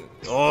god, don't.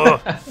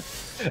 Oh.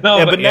 No,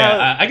 yeah, but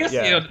now, I guess you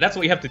know that's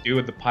what you have to do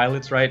with the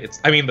pilots, right?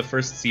 The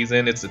first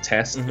season, it's a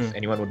test if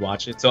anyone would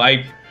watch it. So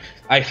I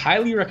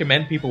highly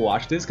recommend people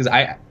watch this because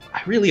I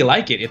really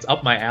like it. It's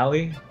up my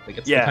alley. Like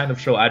it's the kind of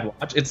show I'd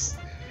watch. It's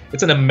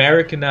an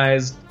American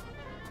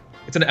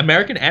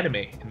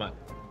anime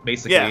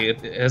basically. Yeah.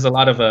 It has a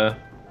lot of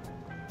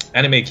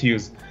anime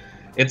cues.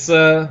 It's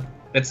the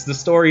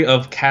story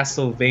of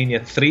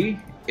Castlevania 3,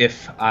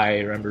 if I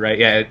remember right.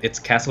 Yeah, it's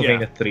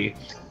Castlevania 3.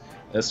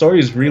 The story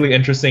is really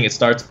interesting. It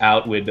starts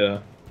out with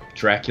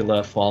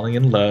Dracula falling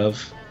in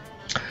love,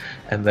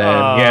 and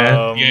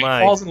then he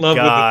falls in love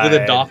with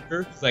a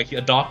doctor. It's like a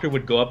doctor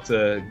went up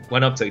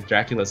to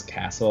Dracula's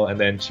castle, and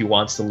then she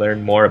wants to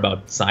learn more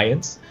about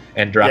science.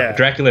 And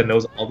Dracula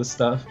knows all this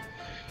stuff,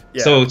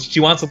 so she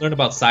wants to learn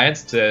about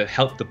science to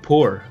help the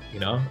poor,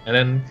 you know. And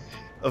then,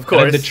 of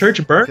course, the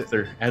church burns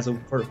her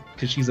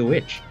because she's a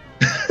witch.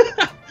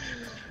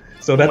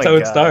 So that's how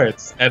it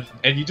starts, and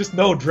you just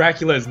know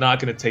Dracula is not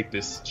gonna take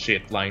this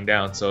shit lying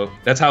down. So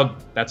that's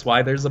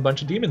why there's a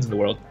bunch of demons in the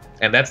world,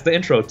 and that's the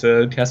intro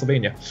to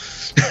Castlevania.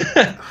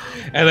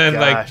 And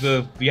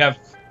then we have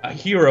a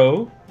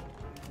hero.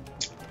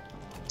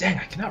 Dang,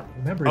 I cannot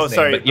remember his name.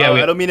 Sorry, but yeah,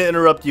 I don't mean to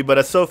interrupt you,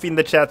 but Sophie in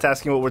the chat's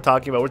asking what we're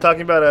talking about. We're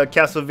talking about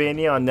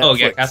Castlevania on Netflix. Oh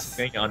yeah,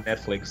 Castlevania on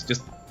Netflix.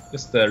 Just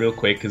real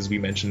quick because we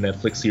mentioned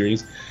Netflix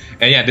series,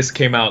 and yeah, this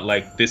came out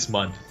like this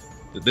month.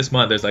 This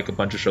month there's like a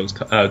bunch of shows,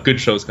 good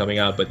shows coming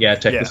out, but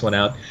check this one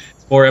out.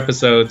 It's 4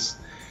 episodes.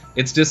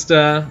 It's just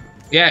it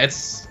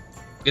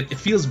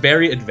feels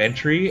very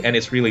adventure-y and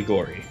it's really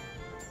gory.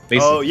 Basically.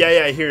 Oh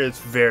yeah, I hear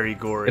it's very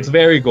gory. It's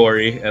very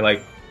gory and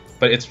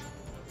but it's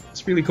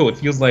really cool. It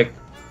feels like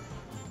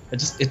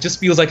it just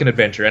feels like an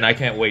adventure, and I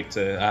can't wait for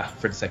the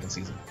 2nd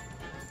season.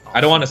 Awesome.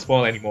 I don't want to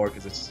spoil anymore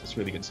because it's a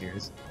really good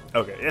series.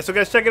 Okay, yeah, so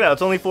guys, check it out.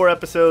 It's only 4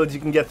 episodes.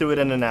 You can get through it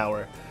in an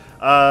hour.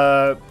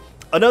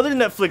 Another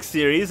Netflix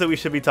series that we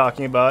should be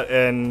talking about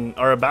and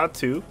are about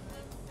to.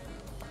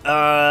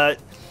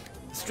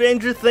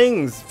 Stranger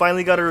Things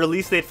finally got a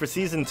release date for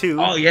season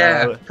 2. Oh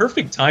yeah,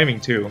 perfect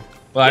timing too.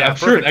 Well, I'm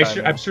sure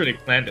they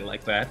planned it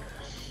like that.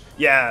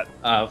 Yeah,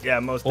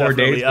 most 4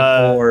 definitely. days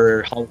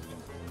before Halloween.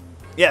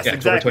 Yes,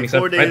 exactly.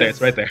 4 days. Right there, it's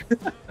right there.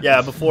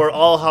 Yeah, before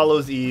All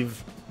Hallows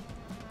Eve,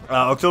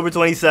 October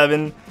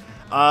 27.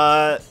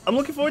 I'm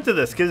looking forward to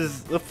this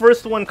because the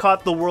first one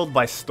caught the world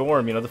by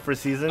storm. You know, the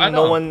first season,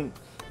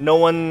 no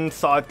one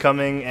saw it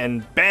coming,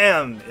 and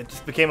bam, it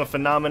just became a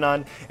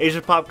phenomenon.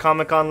 Asia Pop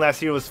Comic Con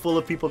last year was full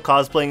of people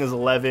cosplaying as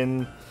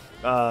 11,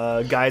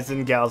 guys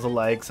and gals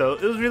alike. So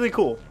it was really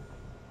cool.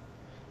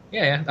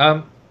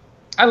 Yeah.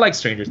 I like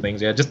Stranger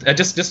Things. Yeah, just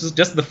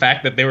the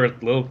fact that they were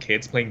little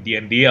kids playing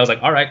D&D. I was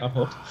like, all right, I'm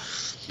hooked.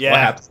 Yeah.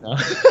 What happens now?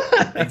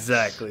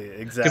 Exactly.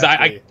 Because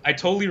I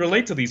totally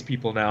relate to these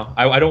people now.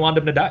 I don't want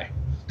them to die.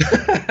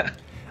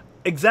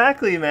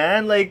 Exactly,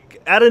 man.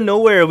 Like, out of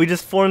nowhere, we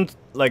just formed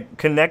like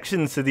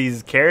connections to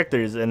these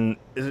characters, and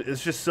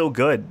it's just so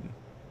good.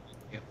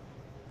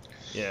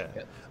 Yeah.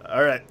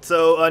 All right.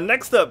 So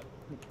next up,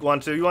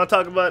 Juancho, you want to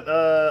talk about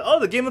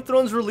the Game of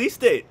Thrones release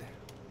date?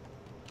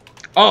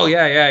 Oh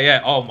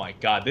yeah. Oh my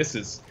God, this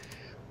is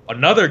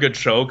another good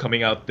show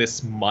coming out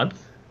this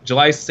month.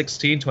 July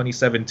 16,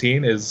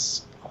 2017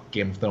 is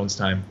Game of Thrones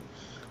time.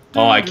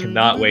 Oh, I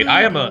cannot wait.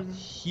 I am a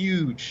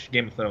huge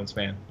Game of Thrones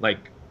fan.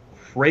 Like,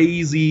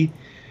 crazy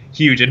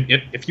huge. And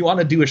if you want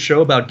to do a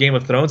show about Game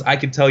of Thrones, I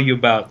can tell you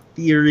about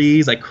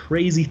theories, like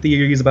crazy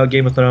theories about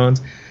Game of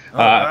Thrones.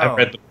 Wow. I've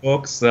read the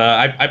books.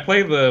 I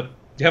play you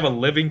have a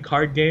living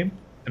card game,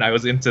 and I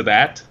was into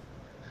that.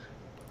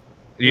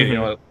 You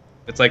know,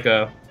 it's like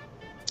a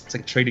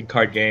trading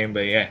card game,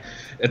 but yeah,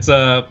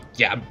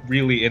 I'm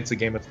really into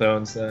Game of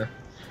Thrones. So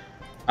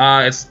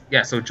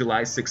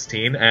July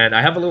 16, and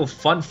I have a little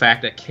fun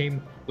fact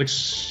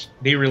which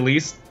they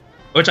released,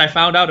 which I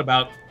found out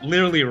about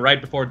literally right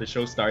before the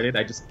show started.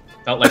 I just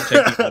felt like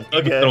checking on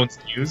Game of Thrones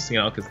news,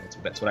 because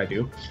that's what I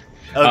do.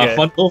 Okay.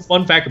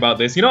 Fun fact about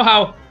this. You know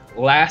how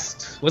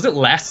last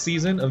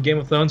season of Game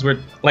of Thrones where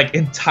like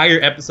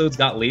entire episodes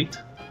got leaked?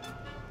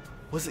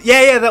 Was it?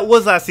 Yeah, that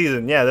was last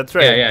season. Yeah, that's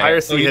right. Yeah.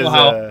 Piracy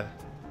so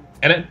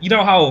and then, you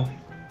know how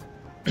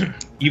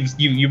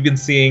you've been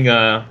seeing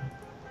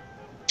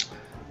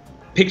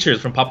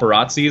pictures from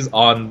paparazzis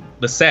on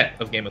the set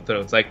of Game of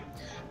Thrones. Like,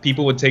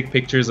 people would take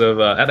pictures of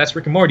that's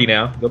Rick and Morty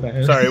now. Go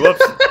back. Sorry,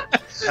 whoops.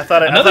 I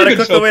thought I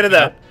clicked away to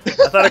that. I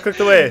thought I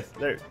clicked away.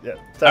 There. Yeah.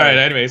 Sorry. All right.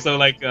 Anyway, so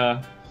like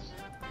so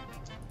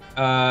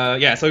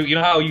you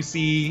know how you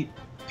see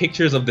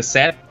pictures of the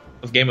set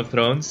of Game of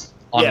Thrones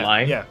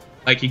online? Yeah.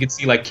 Like, you can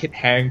see like Kit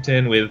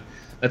Harington with,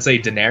 let's say,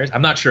 Daenerys.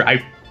 I'm not sure.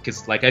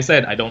 Because like I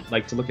said, I don't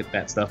like to look at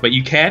that stuff, but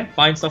you can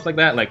find stuff like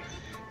that, like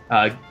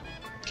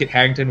Kit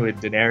Harington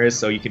with Daenerys,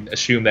 so you can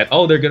assume that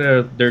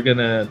they're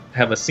gonna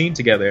have a scene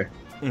together.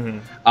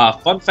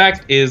 Fun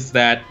fact is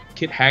that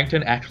Kit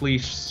Harington actually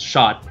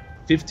shot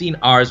 15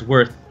 hours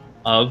worth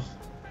of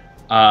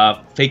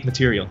fake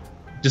material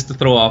just to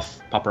throw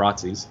off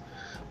paparazzis.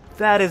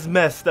 That is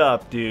messed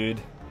up, dude.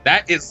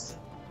 That is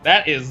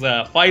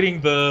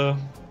fighting the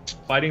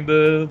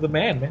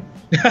man.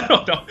 I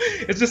don't know.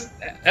 It's just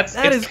it's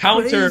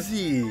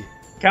crazy.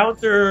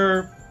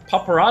 Counter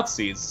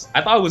paparazzis.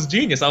 I thought it was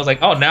genius. I was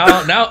like, oh,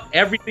 now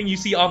everything you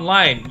see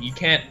online you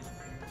can't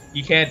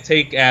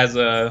take as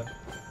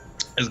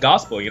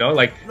gospel.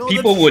 Like, no,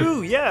 people that's would.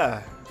 True,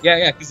 yeah.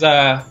 Because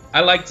I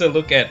like to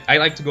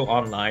go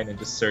online and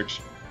just search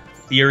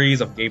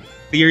theories on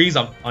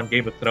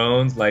Game of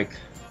Thrones, like,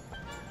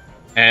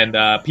 and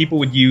people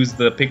would use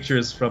the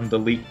pictures from the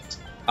leaked.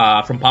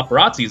 From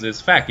paparazzis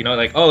as fact,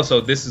 like, oh,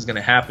 so this is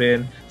gonna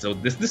happen, so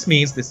this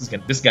means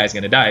this guy's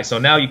gonna die. So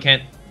now you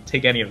can't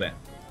take any of that.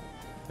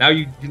 Now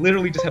you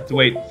literally just have to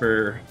wait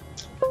for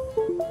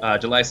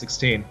July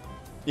 16.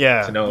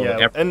 Yeah, to know.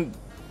 And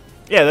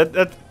yeah,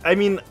 that I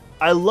mean,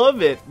 I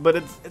love it, but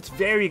it's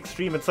very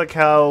extreme. It's like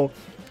how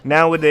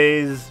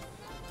nowadays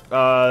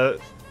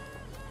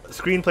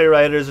screenplay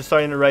writers are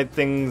starting to write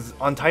things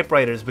on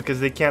typewriters because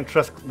they can't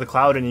trust the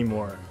cloud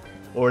anymore,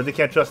 or they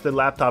can't trust their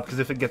laptop because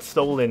if it gets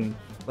stolen.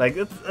 Like,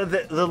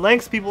 the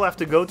lengths people have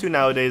to go to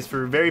nowadays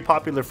for very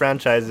popular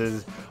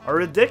franchises are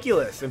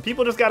ridiculous, and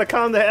people just gotta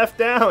calm the F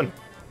down.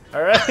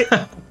 All right,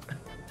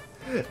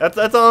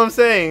 that's all I'm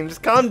saying.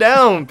 Just calm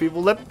down,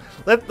 people. Let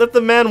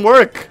the man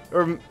work,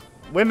 or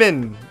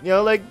women.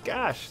 Like,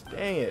 gosh,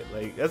 dang it.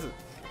 Like,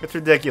 it's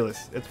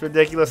ridiculous. It's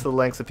ridiculous the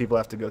lengths that people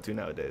have to go to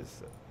nowadays.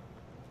 So.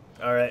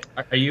 All right.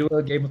 Are you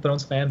a Game of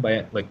Thrones fan?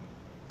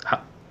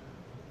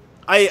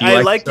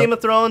 I like Game of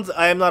Thrones.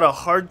 I am not a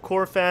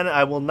hardcore fan.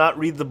 I will not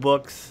read the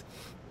books,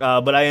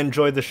 but I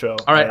enjoyed the show.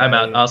 All right, I'm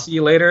out. I'll see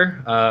you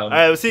later. All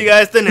right, we'll see you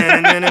guys. That's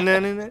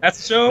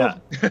the show. Yeah.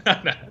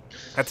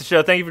 That's the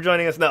show. Thank you for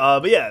joining us.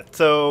 But yeah,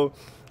 so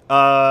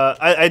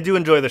I do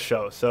enjoy the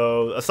show.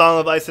 So, A Song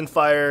of Ice and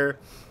Fire.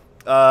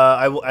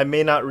 I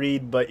may not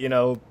read, but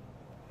or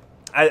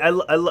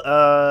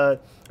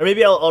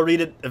maybe I'll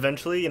read it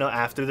eventually.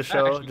 After the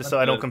show, actually, just so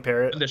I don't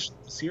compare it. When the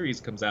series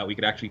comes out, we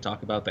could actually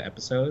talk about the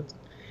episodes.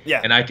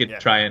 Yeah, and I could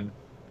try and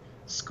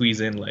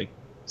squeeze in like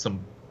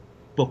some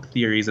book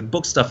theories and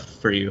book stuff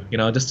for you,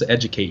 just to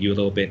educate you a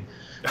little bit.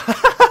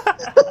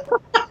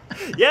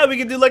 Yeah, we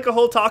could do like a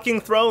whole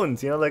Talking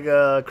Thrones, like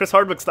Chris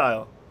Hardwick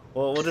style.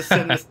 We'll just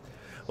sit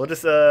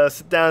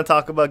sit down and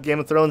talk about Game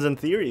of Thrones and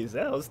theories.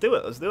 Yeah, let's do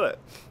it.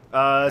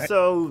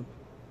 So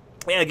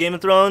Yeah, Game of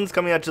Thrones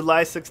coming out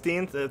July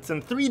 16th. It's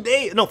in 3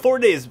 days. No, 4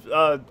 days.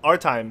 Our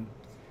time.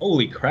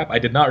 Holy crap! I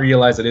did not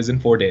realize it is in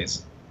 4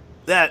 days.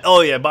 That. Oh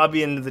yeah,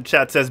 Bobby in the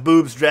chat says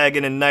boobs,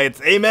 dragon, and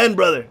knights. Amen,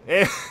 brother.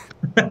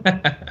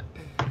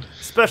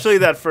 Especially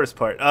that first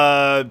part.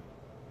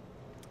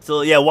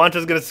 So yeah,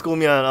 Juancho's gonna school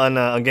me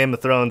on Game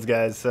of Thrones,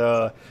 guys.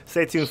 So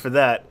stay tuned for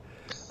that.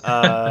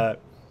 We're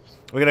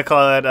gonna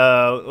call it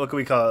what can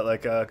we call it?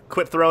 Like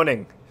quit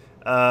throning.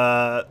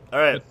 All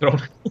right.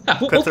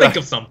 We'll think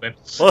of something.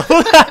 All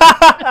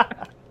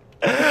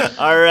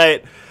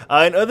right.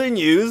 In other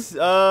news,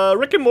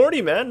 Rick and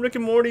Morty, man. Rick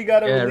and Morty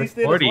got a release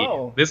date as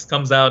well. This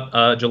comes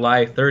out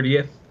July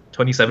 30th,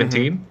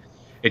 2017. Mm-hmm.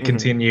 It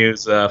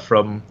continues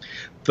from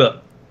the.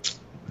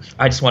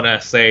 I just want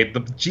to say the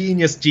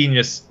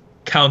genius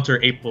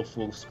counter April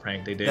Fool's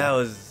prank they did. That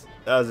was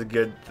a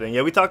good thing.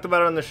 Yeah, we talked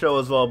about it on the show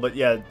as well. But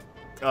yeah.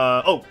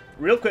 Oh,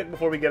 real quick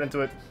before we get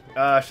into it,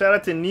 shout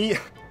out to Knee.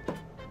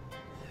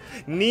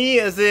 Knee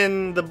as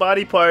in the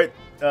body part,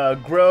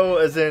 grow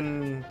as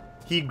in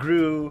he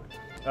grew,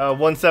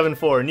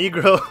 174.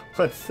 Negro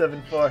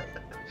 174. All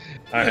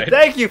right.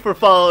 Thank you for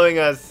following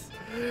us.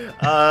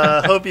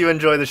 Hope you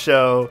enjoy the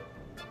show.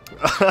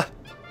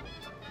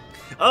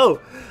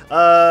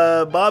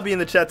 Bobby in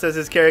the chat says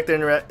his character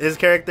in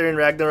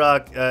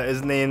Ragnarok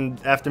is named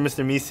after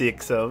Mr.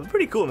 Meeseek. So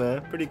pretty cool, man.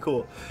 Pretty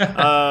cool.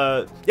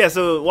 Yeah.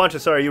 So Juancho,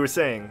 sorry, you were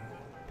saying.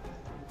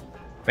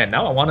 Man,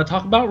 now I want to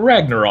talk about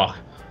Ragnarok.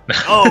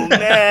 Oh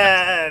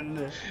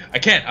man! I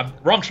can't.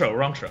 Wrong show.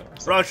 Wrong show.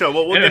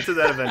 We'll get to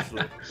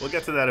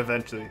that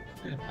eventually.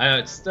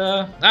 I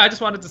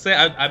just wanted to say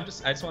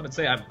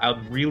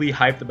I'm really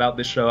hyped about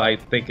this show. I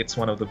think it's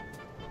one of the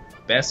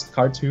best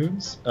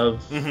cartoons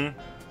of. Mm-hmm.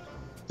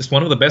 Just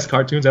one of the best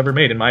cartoons ever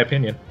made, in my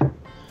opinion.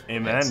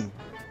 Amen.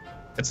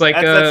 It's like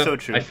that's so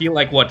true. I feel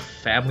like what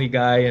Family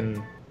Guy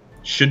and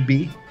should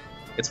be.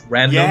 It's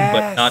random,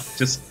 but not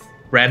just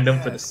random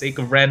for the sake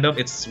of random.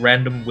 It's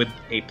random with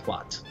a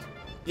plot.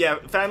 Yeah,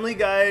 Family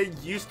Guy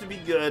used to be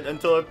good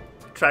until it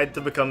tried to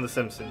become The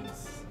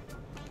Simpsons.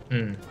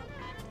 And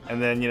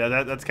then,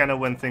 that's kind of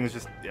when things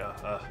just,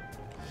 yeah,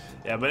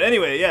 but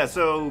anyway, yeah,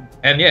 so...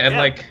 And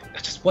like,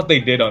 just what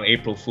they did on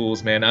April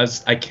Fool's, man,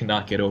 I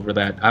cannot get over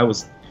that. I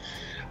was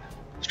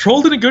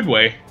trolled in a good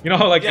way. You know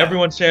how, like,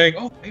 everyone's sharing,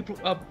 oh,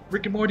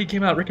 Rick and Morty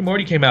came out.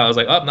 I was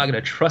like, oh, I'm not going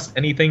to trust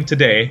anything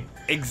today.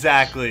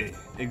 Exactly.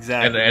 And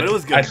but it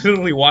was good. I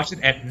literally watched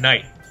it at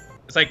night.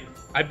 It's like,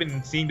 I've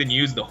been seeing the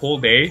news the whole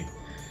day.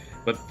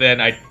 But then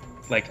I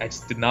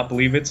just did not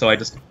believe it, so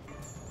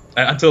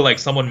until like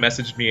someone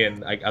messaged me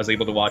and I was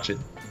able to watch it.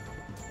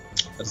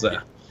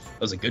 That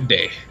was a good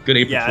day, good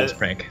April Fool's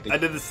prank. I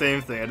did the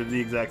same thing. I did the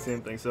exact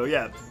same thing. So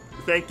yeah,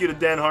 thank you to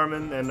Dan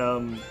Harmon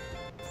and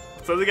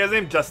so the guy's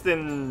name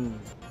Justin.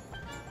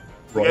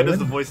 The guy does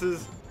the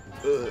voices.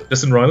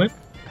 Justin Roiland,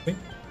 I think.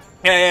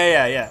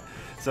 Yeah.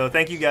 So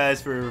thank you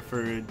guys for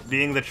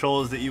being the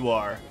trolls that you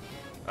are.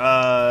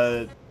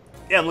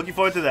 Yeah, I'm looking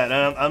forward to that.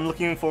 I'm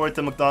looking forward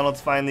to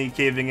McDonald's finally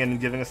caving in and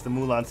giving us the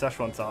Mulan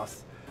Szechuan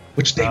sauce.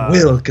 Which they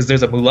will, because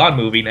there's a Mulan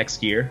movie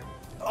next year.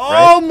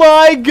 Oh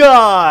my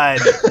god!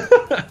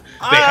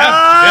 They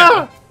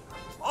have.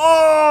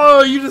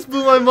 Oh, you just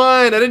blew my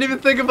mind. I didn't even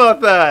think about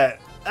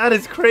that. That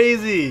is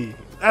crazy.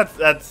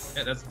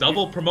 That's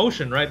double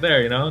promotion right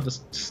there.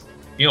 Just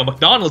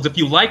McDonald's. If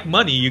you like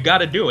money, you got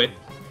to do it.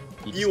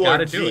 You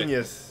are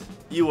genius.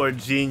 You are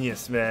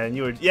genius, man.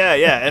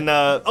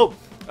 And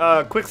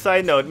quick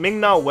side note,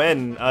 Ming-Na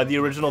Wen, the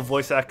original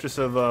voice actress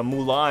of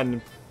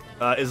Mulan,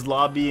 is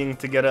lobbying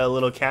to get a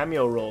little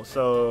cameo role.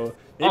 So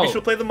maybe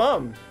she'll play the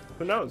mom.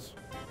 Who knows?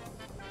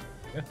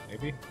 Yeah,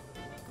 maybe.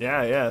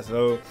 Yeah.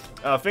 So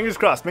fingers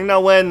crossed. Ming-Na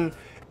Wen,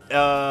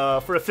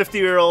 for a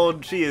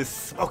 50-year-old, she is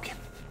smoking.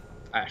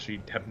 I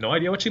actually have no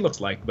idea what she looks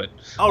like, but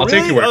I'll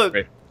take your word for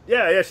it.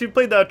 Yeah. She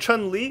played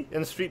Chun-Li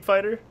in Street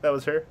Fighter. That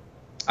was her.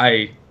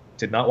 I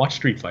did not watch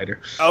Street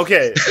Fighter.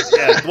 Okay.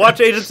 Yeah. Watch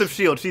Agents of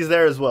S.H.I.E.L.D. She's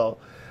there as well.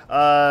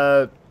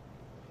 Yeah,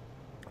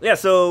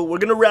 so we're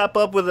gonna wrap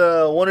up with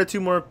one or two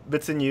more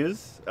bits of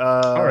news.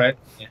 All right.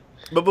 Yeah.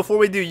 But before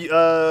we do,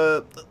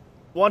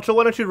 Juancho,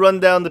 why don't you run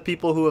down the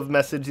people who have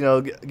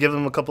messaged? Give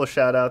them a couple of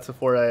shout outs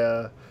before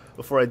I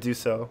do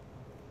so.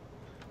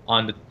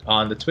 On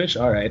the Twitch.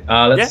 All right.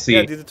 Let's see.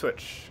 Yeah, do the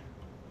Twitch.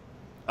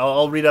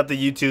 I'll read out the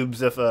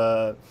YouTubes if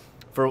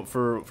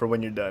for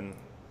when you're done.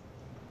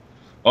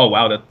 Oh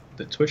wow,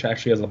 the Twitch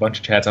actually has a bunch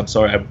of chats. I'm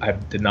sorry, I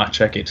did not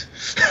check it.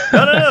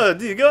 No,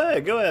 dude, go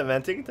ahead,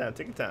 man. Take your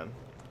time.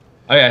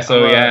 Oh yeah,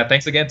 so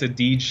thanks again to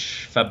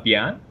Deej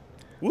Fabian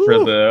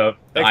for the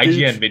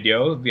IGN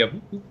video. Yeah,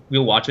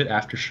 we'll watch it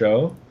after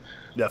show.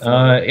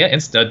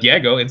 Definitely.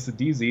 Diego, Insta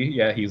DZ.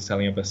 Yeah, he's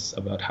telling us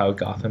about how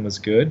Gotham was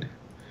good.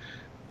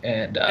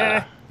 And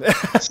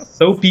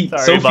Sophie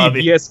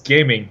BS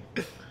Gaming.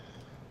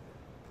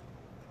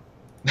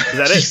 Is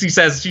that it? She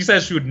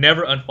says she would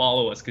never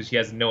unfollow us because she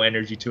has no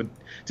energy to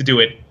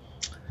do it.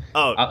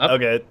 Oh,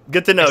 okay.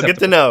 Good to know. Good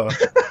to know.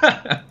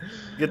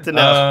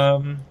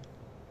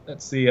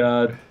 Let's see.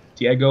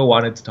 Diego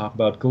wanted to talk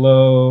about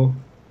Glow.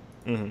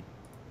 Mm-hmm.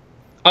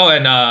 Oh,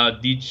 and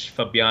Deej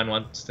Fabian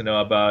wants to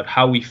know about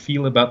how we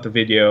feel about the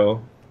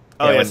video.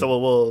 Oh yeah,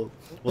 so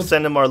we'll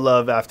send him our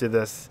love after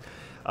this.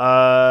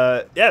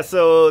 Yeah,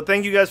 so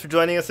thank you guys for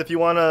joining us. If you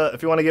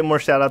wanna get more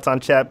shout outs on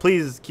chat,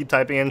 please keep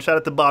typing in. Shout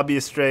out to Bobby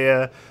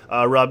Estrella,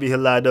 Robbie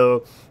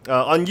Hilado.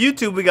 On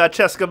YouTube we got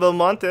Cheska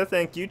Belmonte.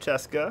 Thank you,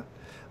 Cheska.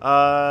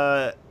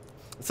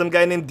 Some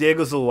guy named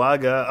Diego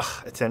Zuluaga.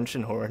 Ugh,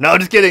 attention whore. No,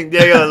 just kidding.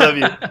 Diego, I love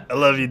you. I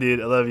love you,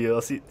 dude. I love you.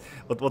 I'll see.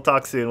 We'll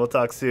talk soon. We'll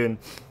talk soon.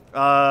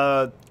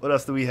 What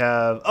else do we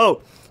have?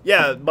 Oh,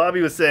 yeah.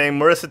 Bobby was saying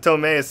Marissa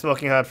Tomei is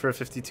smoking hot for a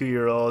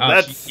 52-year-old.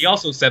 He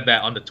also said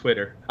that on the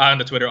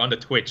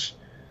Twitch.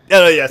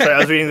 Oh, yeah. Sorry, I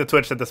was reading the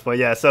Twitch at this point.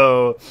 Yeah,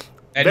 so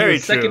and very he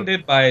was true.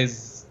 Seconded by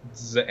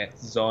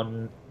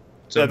Zon.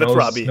 That's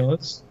Robbie.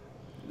 Knows?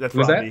 That's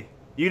Who's Robbie. That?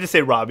 You just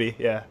say Robbie,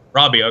 yeah.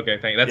 Robbie, okay,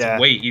 thank you.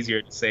 That's way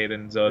easier to say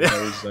than Zon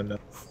knows and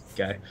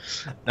guy.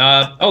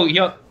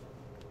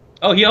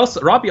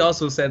 Robbie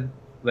also said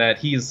that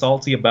he is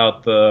salty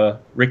about the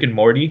Rick and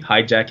Morty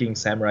hijacking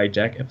Samurai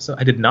Jack episode.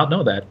 I did not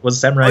know that. Was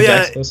Samurai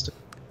Jack supposed to?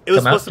 It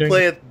was supposed to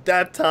play at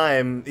that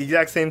time,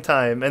 exact same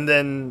time, and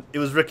then it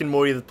was Rick and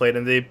Morty that played,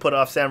 and they put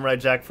off Samurai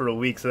Jack for a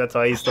week, so that's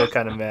why he's still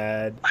kind of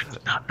mad. I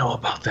did not know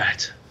about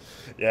that.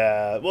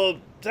 Yeah, well,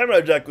 Samurai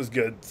Jack was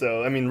good,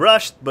 so I mean,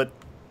 rushed, but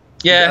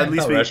yeah, at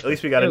least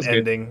we got an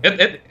ending.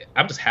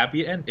 I'm just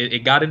happy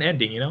it got an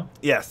ending, you know.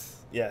 Yes,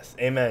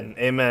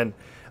 amen.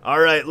 All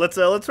right, let's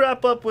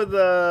wrap up with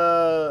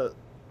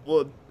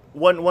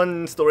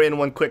one story and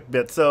one quick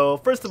bit. So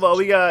first of all,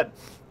 we got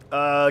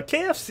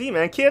KFC,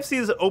 man.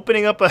 KFC is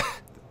opening up a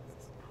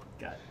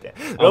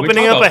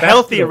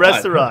healthy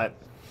restaurant.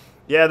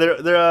 Yeah,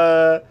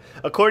 they're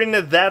according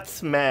to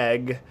That's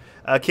Mag,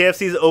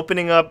 KFC is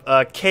opening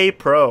up K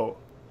Pro.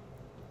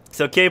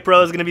 So K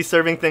Pro is going to be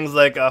serving things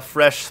like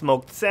fresh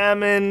smoked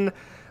salmon,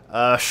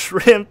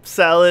 shrimp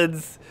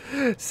salads,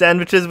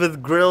 sandwiches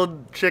with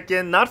grilled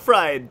chicken, not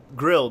fried,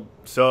 grilled.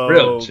 So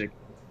grilled chicken.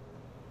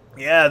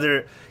 Yeah,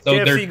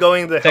 KFC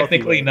going the healthy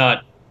technically way.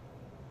 Not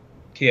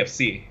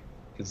KFC,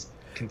 because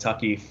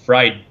Kentucky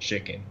Fried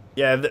Chicken.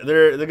 Yeah,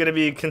 they're gonna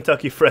be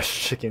Kentucky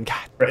Fresh Chicken.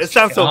 God, it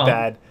sounds so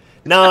bad.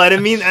 No, I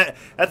didn't mean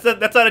that's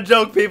not a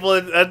joke,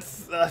 people.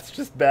 That's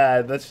just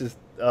bad. That's just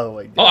oh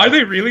my god. Oh, are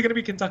they really gonna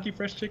be Kentucky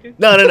Fresh Chicken?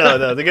 No.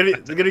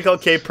 They're gonna be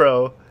called K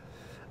Pro.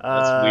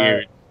 That's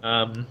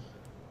weird.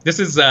 This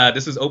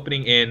is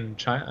opening in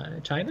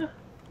China.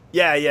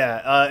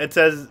 Yeah. It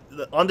says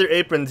on their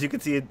aprons, you can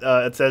see it.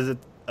 It says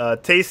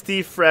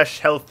tasty, fresh,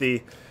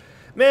 healthy.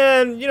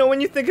 Man, you know when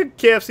you think of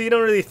KFC, you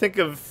don't really think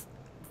of.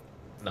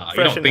 No,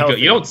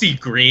 you don't see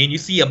green. You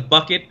see a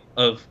bucket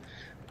of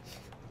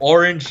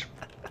orange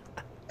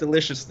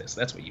deliciousness.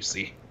 That's what you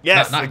see.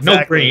 Yes, exactly.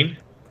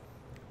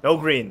 No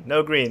green.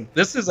 No green.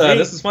 This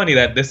is funny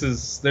that there's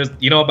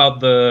about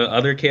the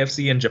other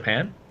KFC in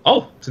Japan.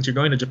 Oh, since you're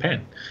going to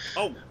Japan.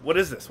 Oh, what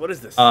is this?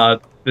 The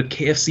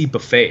KFC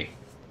buffet.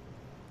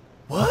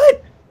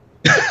 What?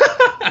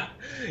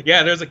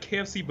 Yeah, there's a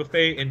KFC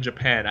buffet in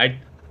Japan.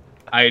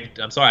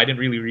 I'm sorry, I didn't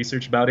really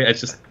research about it. It's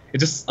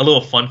just a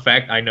little fun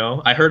fact. I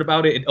know. I heard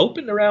about it. It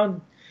opened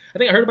around. I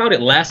think I heard about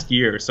it last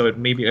year, so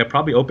it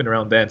probably opened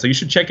around then. So you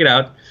should check it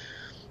out.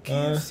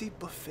 KFC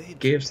buffet.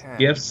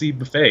 KFC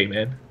buffet,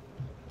 man.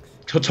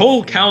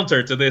 Total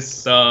counter to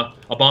this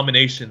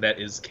abomination that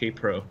is K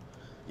Pro.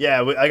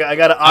 Yeah, I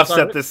gotta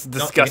offset this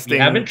disgusting. We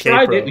haven't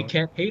tried it. We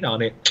can't hate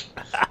on it.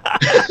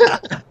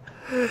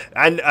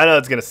 I know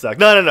it's gonna suck.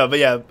 No. But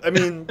yeah, I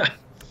mean,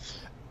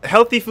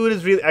 healthy food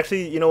is really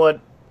actually. You know what?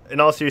 In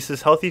all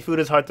seriousness, healthy food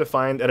is hard to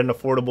find at an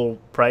affordable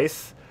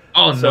price.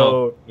 Oh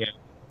no!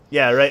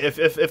 Yeah, right.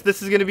 If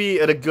this is gonna be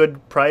at a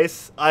good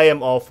price, I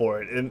am all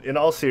for it. In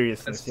all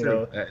seriousness, you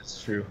know.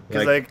 That's true.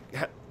 Because like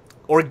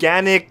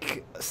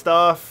organic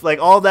stuff, like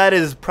all that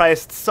is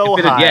priced so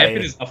high. If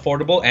it is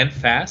affordable and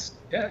fast,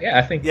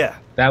 I think that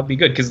would be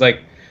good. Because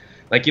like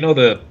you know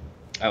the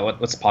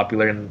what's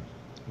popular in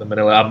the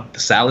middle the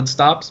salad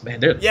stops, man.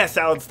 They're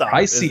salad stops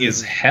pricey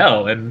as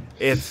hell, and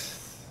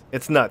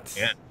it's nuts.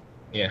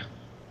 Yeah.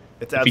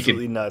 It's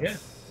absolutely nuts.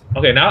 Yeah.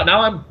 Okay,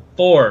 now I'm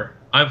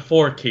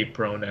for K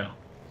Pro now.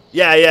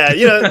 Yeah.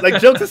 You know,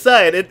 like jokes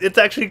aside, it's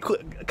actually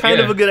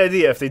kind of a good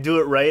idea if they do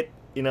it right.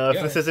 You know,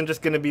 if this isn't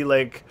just gonna be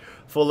like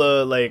full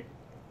of like,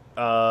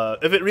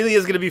 if it really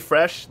is gonna be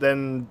fresh,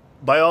 then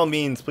by all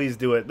means, please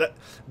do it.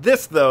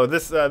 This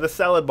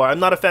salad bar, I'm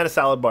not a fan of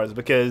salad bars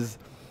because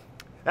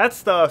that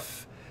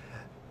stuff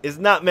is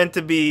not meant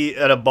to be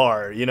at a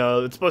bar. You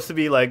know, it's supposed to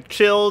be like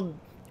chilled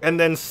and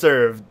then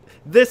served.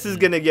 This is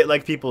gonna get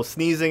like people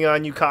sneezing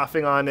on you,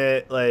 coughing on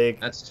it.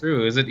 Like that's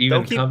true. Is it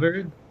even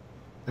covered?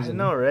 I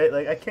know, right?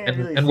 Like I can't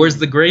really. And where's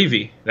the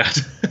gravy?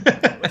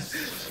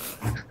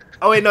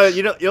 Oh wait, no.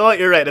 You know what?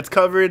 You're right. It's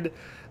covered.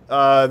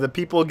 The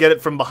people get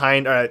it from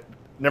behind. All right,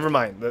 never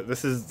mind.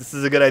 This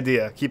is a good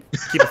idea. Keep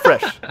it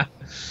fresh.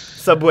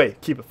 Subway,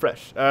 keep it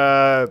fresh.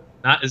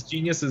 Not as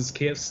genius as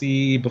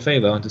KFC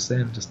buffet though. I'm just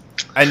saying.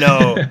 I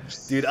know,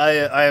 dude.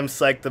 I am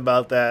psyched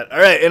about that. All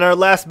right, in our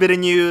last bit of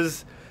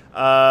news.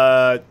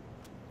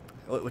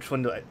 Which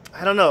one do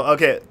I don't know.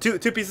 Okay, two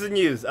pieces of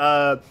news.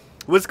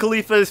 Wiz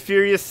Khalifa's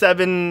Furious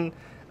 7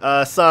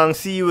 song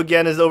 "See You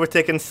Again" has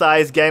overtaken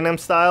Psy's Gangnam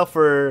Style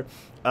for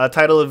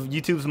title of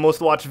YouTube's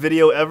most watched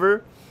video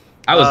ever.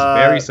 I was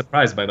very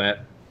surprised by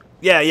that.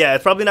 Yeah,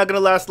 it's probably not gonna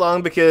last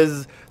long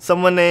because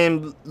someone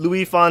named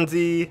Louis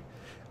Fonzi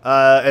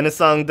and his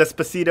song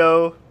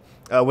Despacito,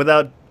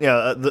 without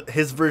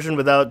his version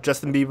without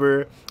Justin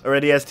Bieber,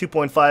 already has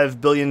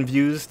 2.5 billion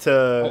views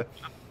to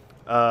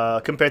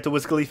compared to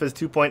Wiz Khalifa's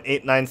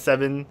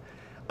 2.897.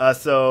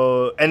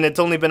 And it's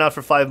only been out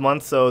for 5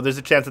 months, so there's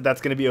a chance that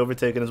that's gonna be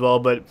overtaken as well.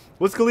 But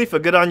Wiz Khalifa,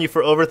 good on you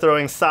for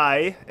overthrowing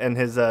Psy and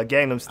his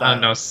Gangnam Style.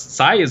 No,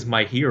 Psy is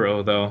my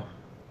hero though.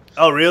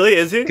 Oh really?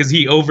 Is he? Because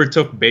he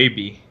overtook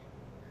Baby.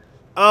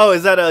 Oh,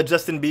 is that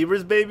Justin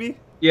Bieber's Baby?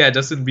 Yeah,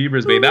 Justin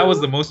Bieber's Baby. That was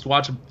the most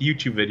watched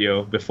YouTube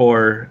video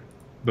before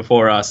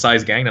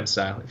Psy's Gangnam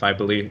Style, if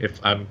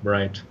I'm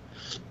right.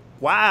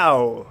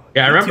 Wow.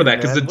 Yeah, I remember that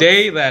because the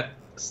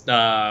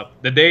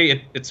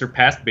day it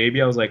surpassed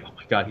Baby, I was like, oh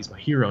my god, he's my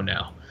hero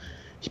now.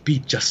 He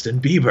beat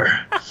Justin Bieber.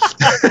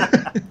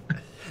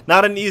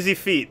 Not an easy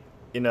feat,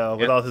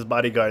 with all his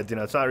bodyguards.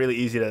 It's not really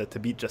easy to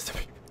beat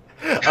Justin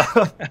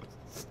Bieber.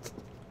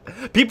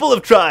 People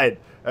have tried.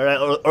 All right,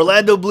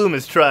 Orlando Bloom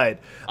has tried.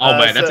 Oh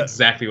man, that's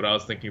exactly what I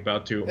was thinking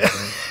about too.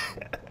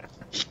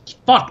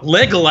 Fuck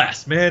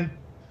Legolas, man.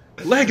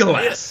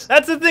 Legolas.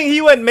 That's the thing. He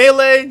went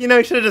melee. He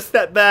should have just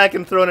stepped back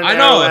and thrown an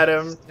arrow at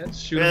him.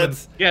 You had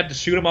to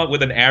shoot him up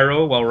with an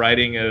arrow while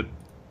riding a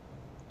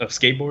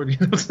skateboard.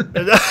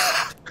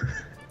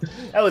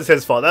 That was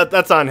his fault.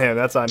 That's on him.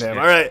 That's on him.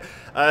 All right.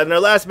 And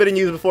our last bit of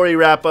news before we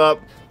wrap up: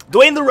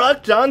 Dwayne "The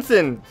Rock"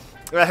 Johnson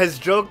has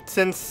joked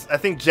since I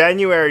think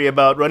January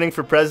about running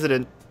for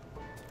president.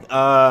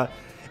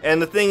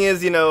 And the thing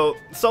is,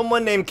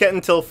 someone named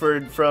Kenton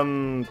Tilford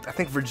from, I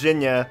think,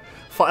 Virginia,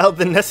 filed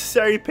the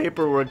necessary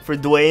paperwork for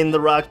Dwayne "The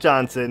Rock"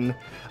 Johnson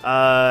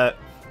to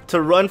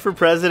run for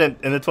president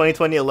in the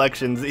 2020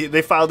 elections.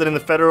 They filed it in the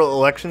Federal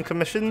Election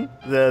Commission,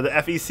 the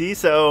FEC.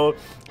 So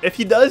if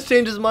he does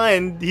change his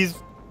mind, he's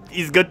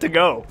good to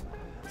go.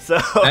 So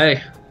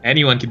hey,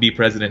 anyone can be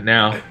president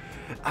now.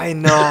 I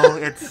know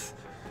it's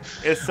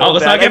so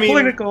let's bad. not get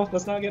political.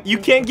 Let's not get. You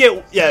can't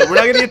get. Yeah, we're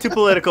not gonna get too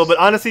political. But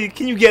honestly,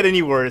 can you get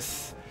any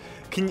worse?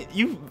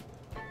 You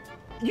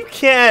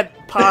can't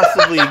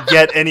possibly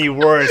get any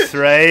worse,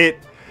 right?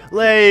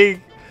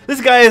 Like,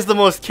 this guy is the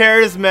most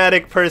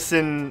charismatic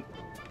person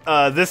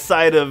this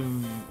side of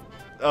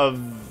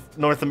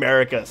North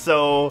America.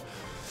 So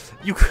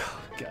you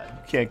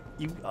can't.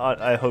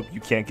 I hope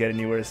you can't get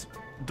any worse.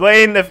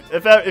 Dwayne,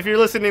 if you're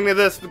listening to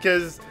this,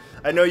 because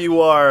I know you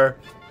are,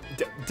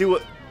 do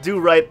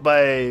right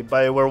by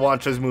where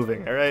Juancho's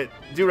moving. All right,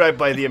 do right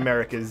by the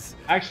Americas.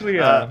 Actually,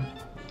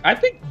 I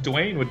think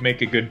Dwayne would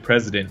make a good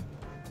president.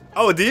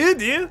 Oh, do you?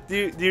 Do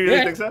you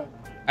really think so?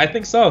 I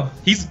think so.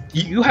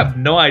 You have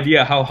no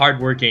idea how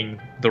hardworking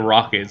The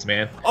Rock is,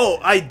 man. Oh,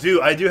 I do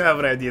have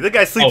an idea. The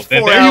guy sleeps 4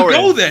 hours. There you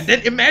go then.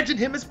 Then imagine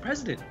him as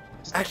president.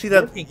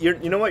 Actually,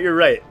 you know what? You're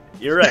right.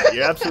 You're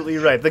absolutely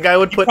right. The guy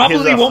would put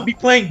probably won't be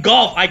playing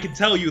golf. I can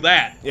tell you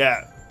that.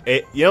 Yeah.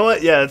 You know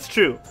what? Yeah, that's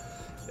true.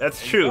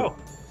 That's true.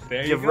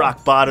 Give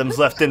rock bottoms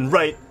left and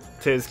right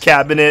to his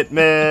cabinet,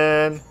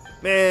 man.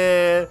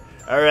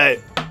 All right.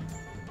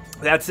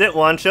 That's it,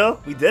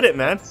 Juancho. We did it,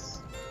 man.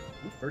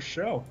 First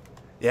show.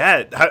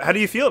 Yeah. How do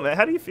you feel, man?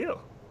 How do you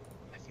feel?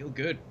 I feel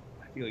good.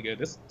 I feel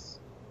good.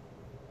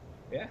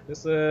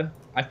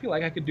 I feel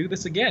like I could do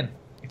this again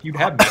if you'd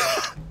have me.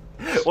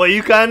 Well,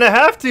 you kind of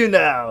have to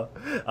now.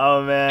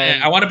 Oh,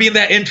 man. I want to be in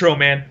that intro,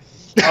 man.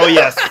 Oh,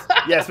 yes.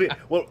 Yes.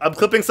 Well, I'm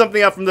clipping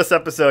something out from this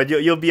episode.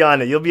 You'll be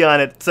on it. You'll be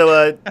on it.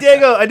 So,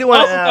 Diego, I do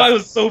want to ask. It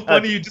was so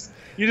funny.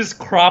 You just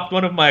cropped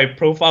one of my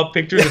profile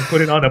pictures and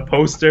put it on a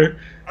poster.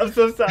 I'm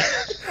so sorry.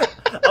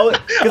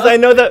 Because I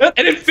know that,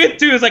 and it fit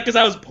too. It's like because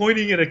I was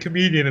pointing at a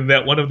comedian in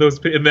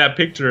that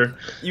picture.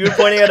 You were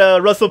pointing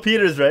at Russell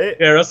Peters, right?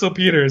 Yeah, Russell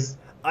Peters.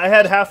 I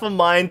had half a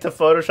mind to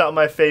Photoshop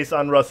my face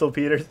on Russell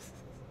Peters.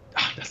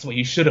 That's what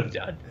you should have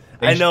done.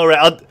 I know,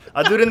 right?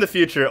 I'll do it in the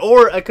future.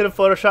 Or I could have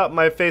photoshopped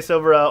my face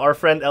over our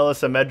friend Ella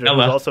Samedra,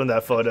 who's also in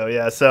that photo.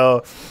 Yeah,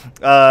 so,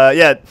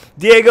 yeah.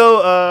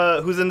 Diego,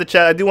 who's in the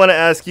chat, I do want to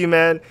ask you,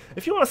 man,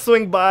 if you want to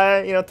swing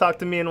by, talk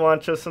to me and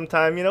Juancho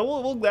sometime,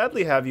 we'll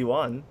gladly have you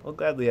on. We'll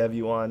gladly have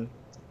you on.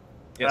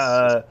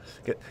 Yes.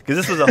 Because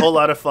this was a whole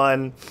lot of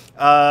fun.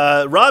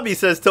 Robbie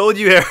says, told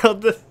you,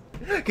 Herald,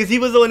 because he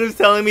was the one who was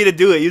telling me to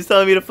do it. He was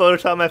telling me to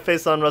Photoshop my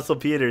face on Russell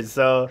Peters.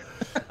 So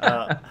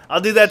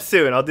I'll do that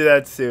soon.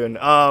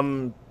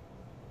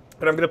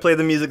 But I'm going to play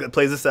the music that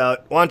plays us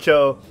out.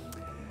 Juancho,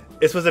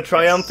 this was a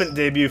triumphant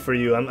debut for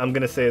you. I'm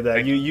going to say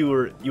that. You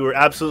were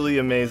absolutely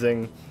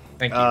amazing.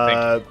 Thank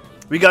you.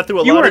 We got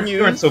through a lot of news.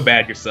 You weren't so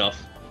bad yourself.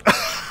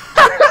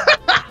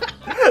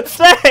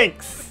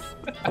 Thanks.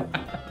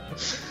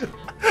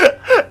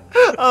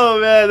 Oh,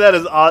 man, that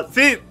is awesome.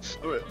 See,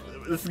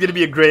 this is going to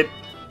be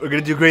we're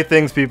going to do great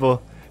things,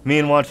 people. Me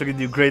and Juancho are going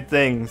to do great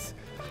things.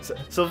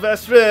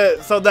 Silvestre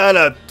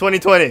Saldana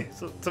 2020.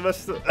 We're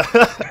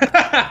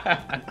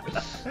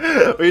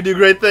going to do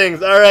great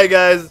things. All right,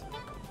 guys.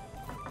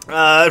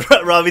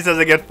 Robbie says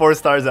I get 4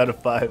 stars out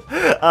of 5.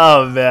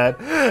 Oh man,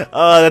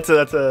 oh that's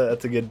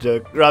a good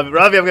joke. Robbie,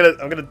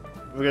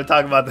 we're gonna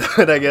talk about that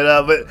when I get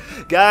out. But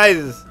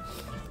guys,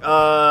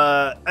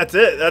 that's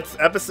it. That's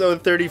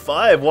episode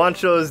 35,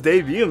 Juancho's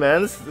debut.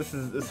 Man, this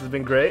has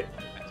been great.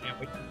 I can't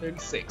wait for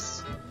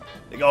 36.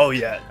 Oh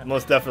yeah,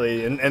 most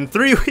definitely. In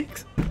 3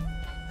 weeks.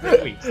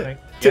 3 weeks. Right?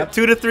 Yep.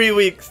 2 to 3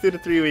 weeks. 2 to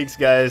 3 weeks,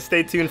 guys.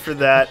 Stay tuned for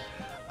that.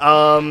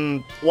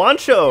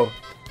 Juancho,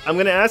 I'm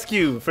gonna ask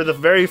you for the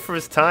very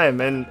first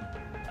time, and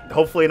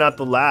hopefully not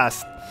the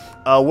last.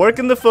 Where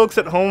can the folks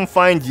at home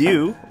find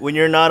you when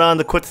you're not on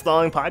the Quit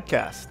Stalling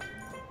podcast?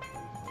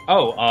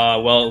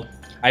 Oh, well,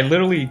 I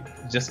literally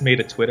just made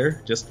a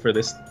Twitter just for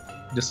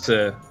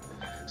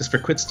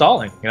Quit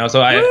Stalling. You know,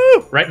 so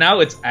right now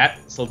it's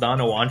at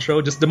Saldana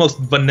Juancho, just the most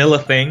vanilla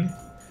thing.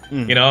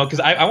 You know, because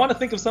I want to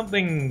think of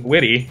something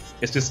witty.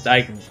 It's just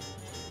a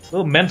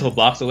little mental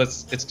block, so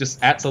it's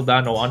just at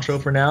Saldana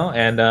Juancho for now,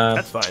 and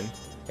that's fine.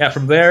 Yeah,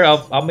 from there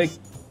I'll make.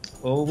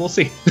 Well, we'll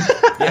see.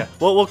 Yeah,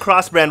 we'll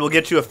cross brand. We'll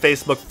get you a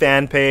Facebook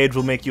fan page.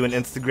 We'll make you an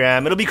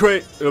Instagram. It'll be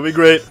great. It'll be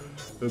great.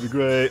 It'll be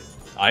great.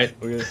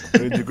 We're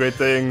gonna do great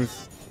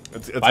things.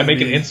 If I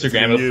make an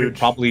Instagram, it'll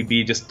probably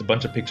be just a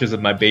bunch of pictures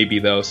of my baby,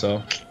 though.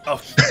 So. Oh,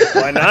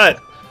 why not?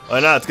 Why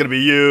not? It's gonna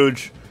be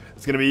huge.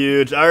 It's gonna be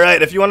huge. All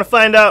right. If you want to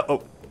find out,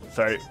 oh,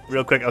 sorry,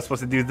 real quick. I was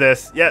supposed to do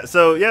this. Yeah.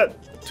 So yeah,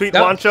 tweet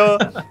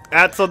Juancho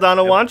at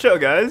Saldana Juancho,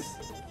 guys.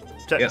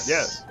 Check. Yes.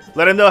 Yeah.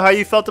 Let him know how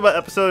you felt about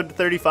episode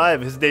 35,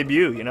 his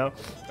debut. You know.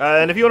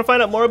 And if you want to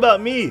find out more about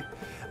me,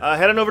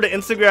 head on over to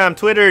Instagram,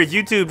 Twitter,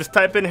 YouTube. Just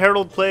type in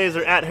Herald Plays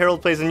or at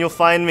Herald Plays, and you'll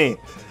find me.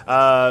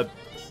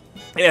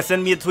 Yeah,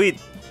 send me a tweet.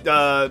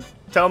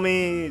 Tell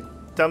me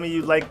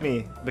you like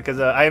me, because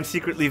I am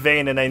secretly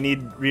vain and I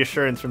need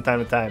reassurance from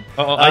time to time.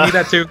 I need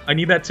that too. I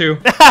need that too.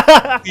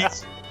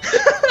 Please.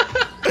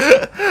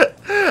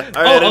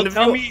 All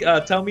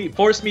right, tell me,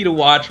 force me to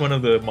watch one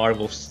of the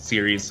Marvel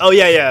series. Oh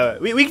yeah.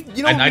 We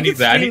you know, I need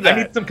that. I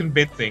need some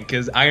convincing,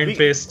 because Iron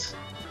Fist.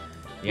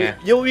 Yeah.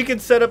 We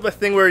could set up a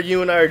thing where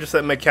you and I are just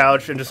at my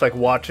couch and just like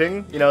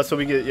watching, you know, so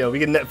we get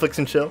Netflix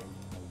and chill.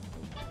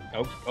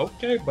 Oh,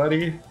 okay,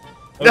 buddy.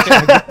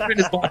 Okay, my friend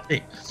is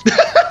watching.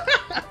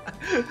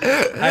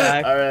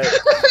 Hi. All right.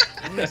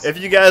 If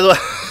you guys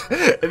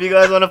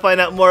want to find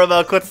out more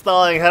about Quit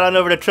Stalling, head on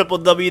over to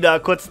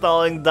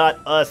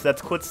www.quitstalling.us.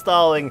 That's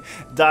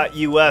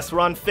quitstalling.us. We're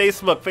on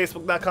Facebook,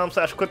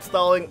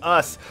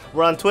 facebook.com/quitstallingus.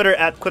 We're on Twitter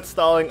at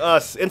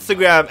quitstallingus.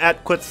 Instagram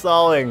at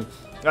quitstalling.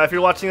 If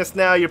you're watching us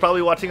now, you're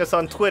probably watching us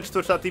on Twitch,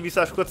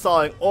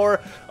 twitch.tv/quitstalling,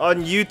 or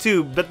on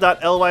YouTube,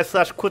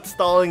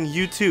 bit.ly/quitstalling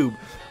YouTube.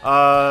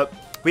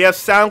 We have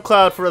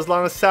SoundCloud for as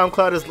long as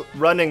SoundCloud is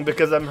running,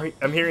 because I'm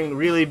hearing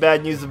really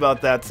bad news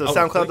about that. So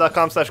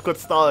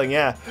soundcloud.com/quitstalling,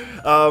 yeah.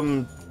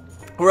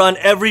 We're on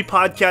every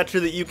podcatcher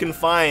that you can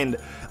find.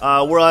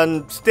 We're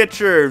on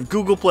Stitcher,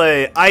 Google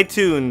Play,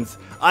 iTunes,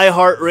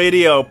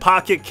 iHeartRadio,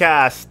 Pocket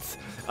Casts.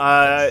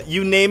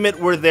 You name it,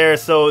 we're there.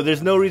 So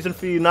there's no reason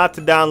for you not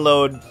to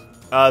download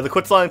the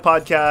Quit Stalling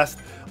podcast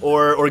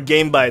or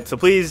Game Byte. So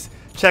please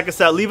check us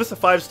out. Leave us a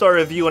 5-star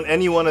review on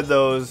any one of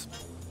those.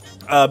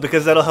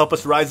 Because that'll help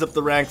us rise up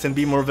the ranks and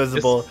be more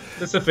visible.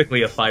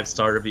 Specifically a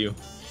 5-star review.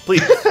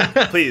 Please,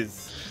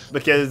 please.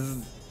 Because,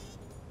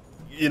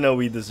 you know,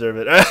 we deserve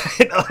it.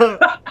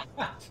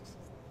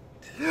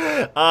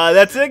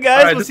 That's it,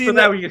 guys. Right, we'll see you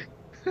next week.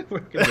 We're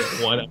going to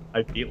get one.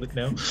 I feel it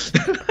now.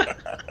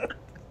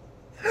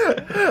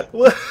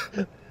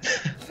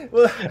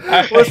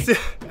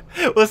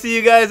 We'll see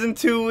you guys in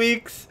 2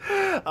 weeks.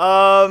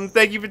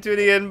 Thank you for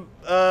tuning in.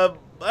 Bye,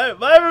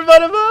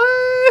 everybody.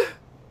 Bye.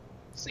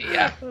 See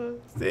ya.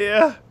 See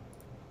ya.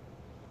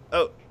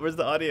 Oh, where's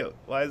the audio?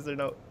 Why is there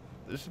no?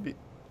 There should be.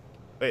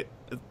 Wait.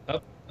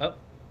 Up.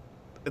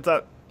 It's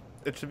up.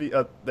 It should be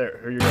up there.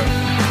 Here you go.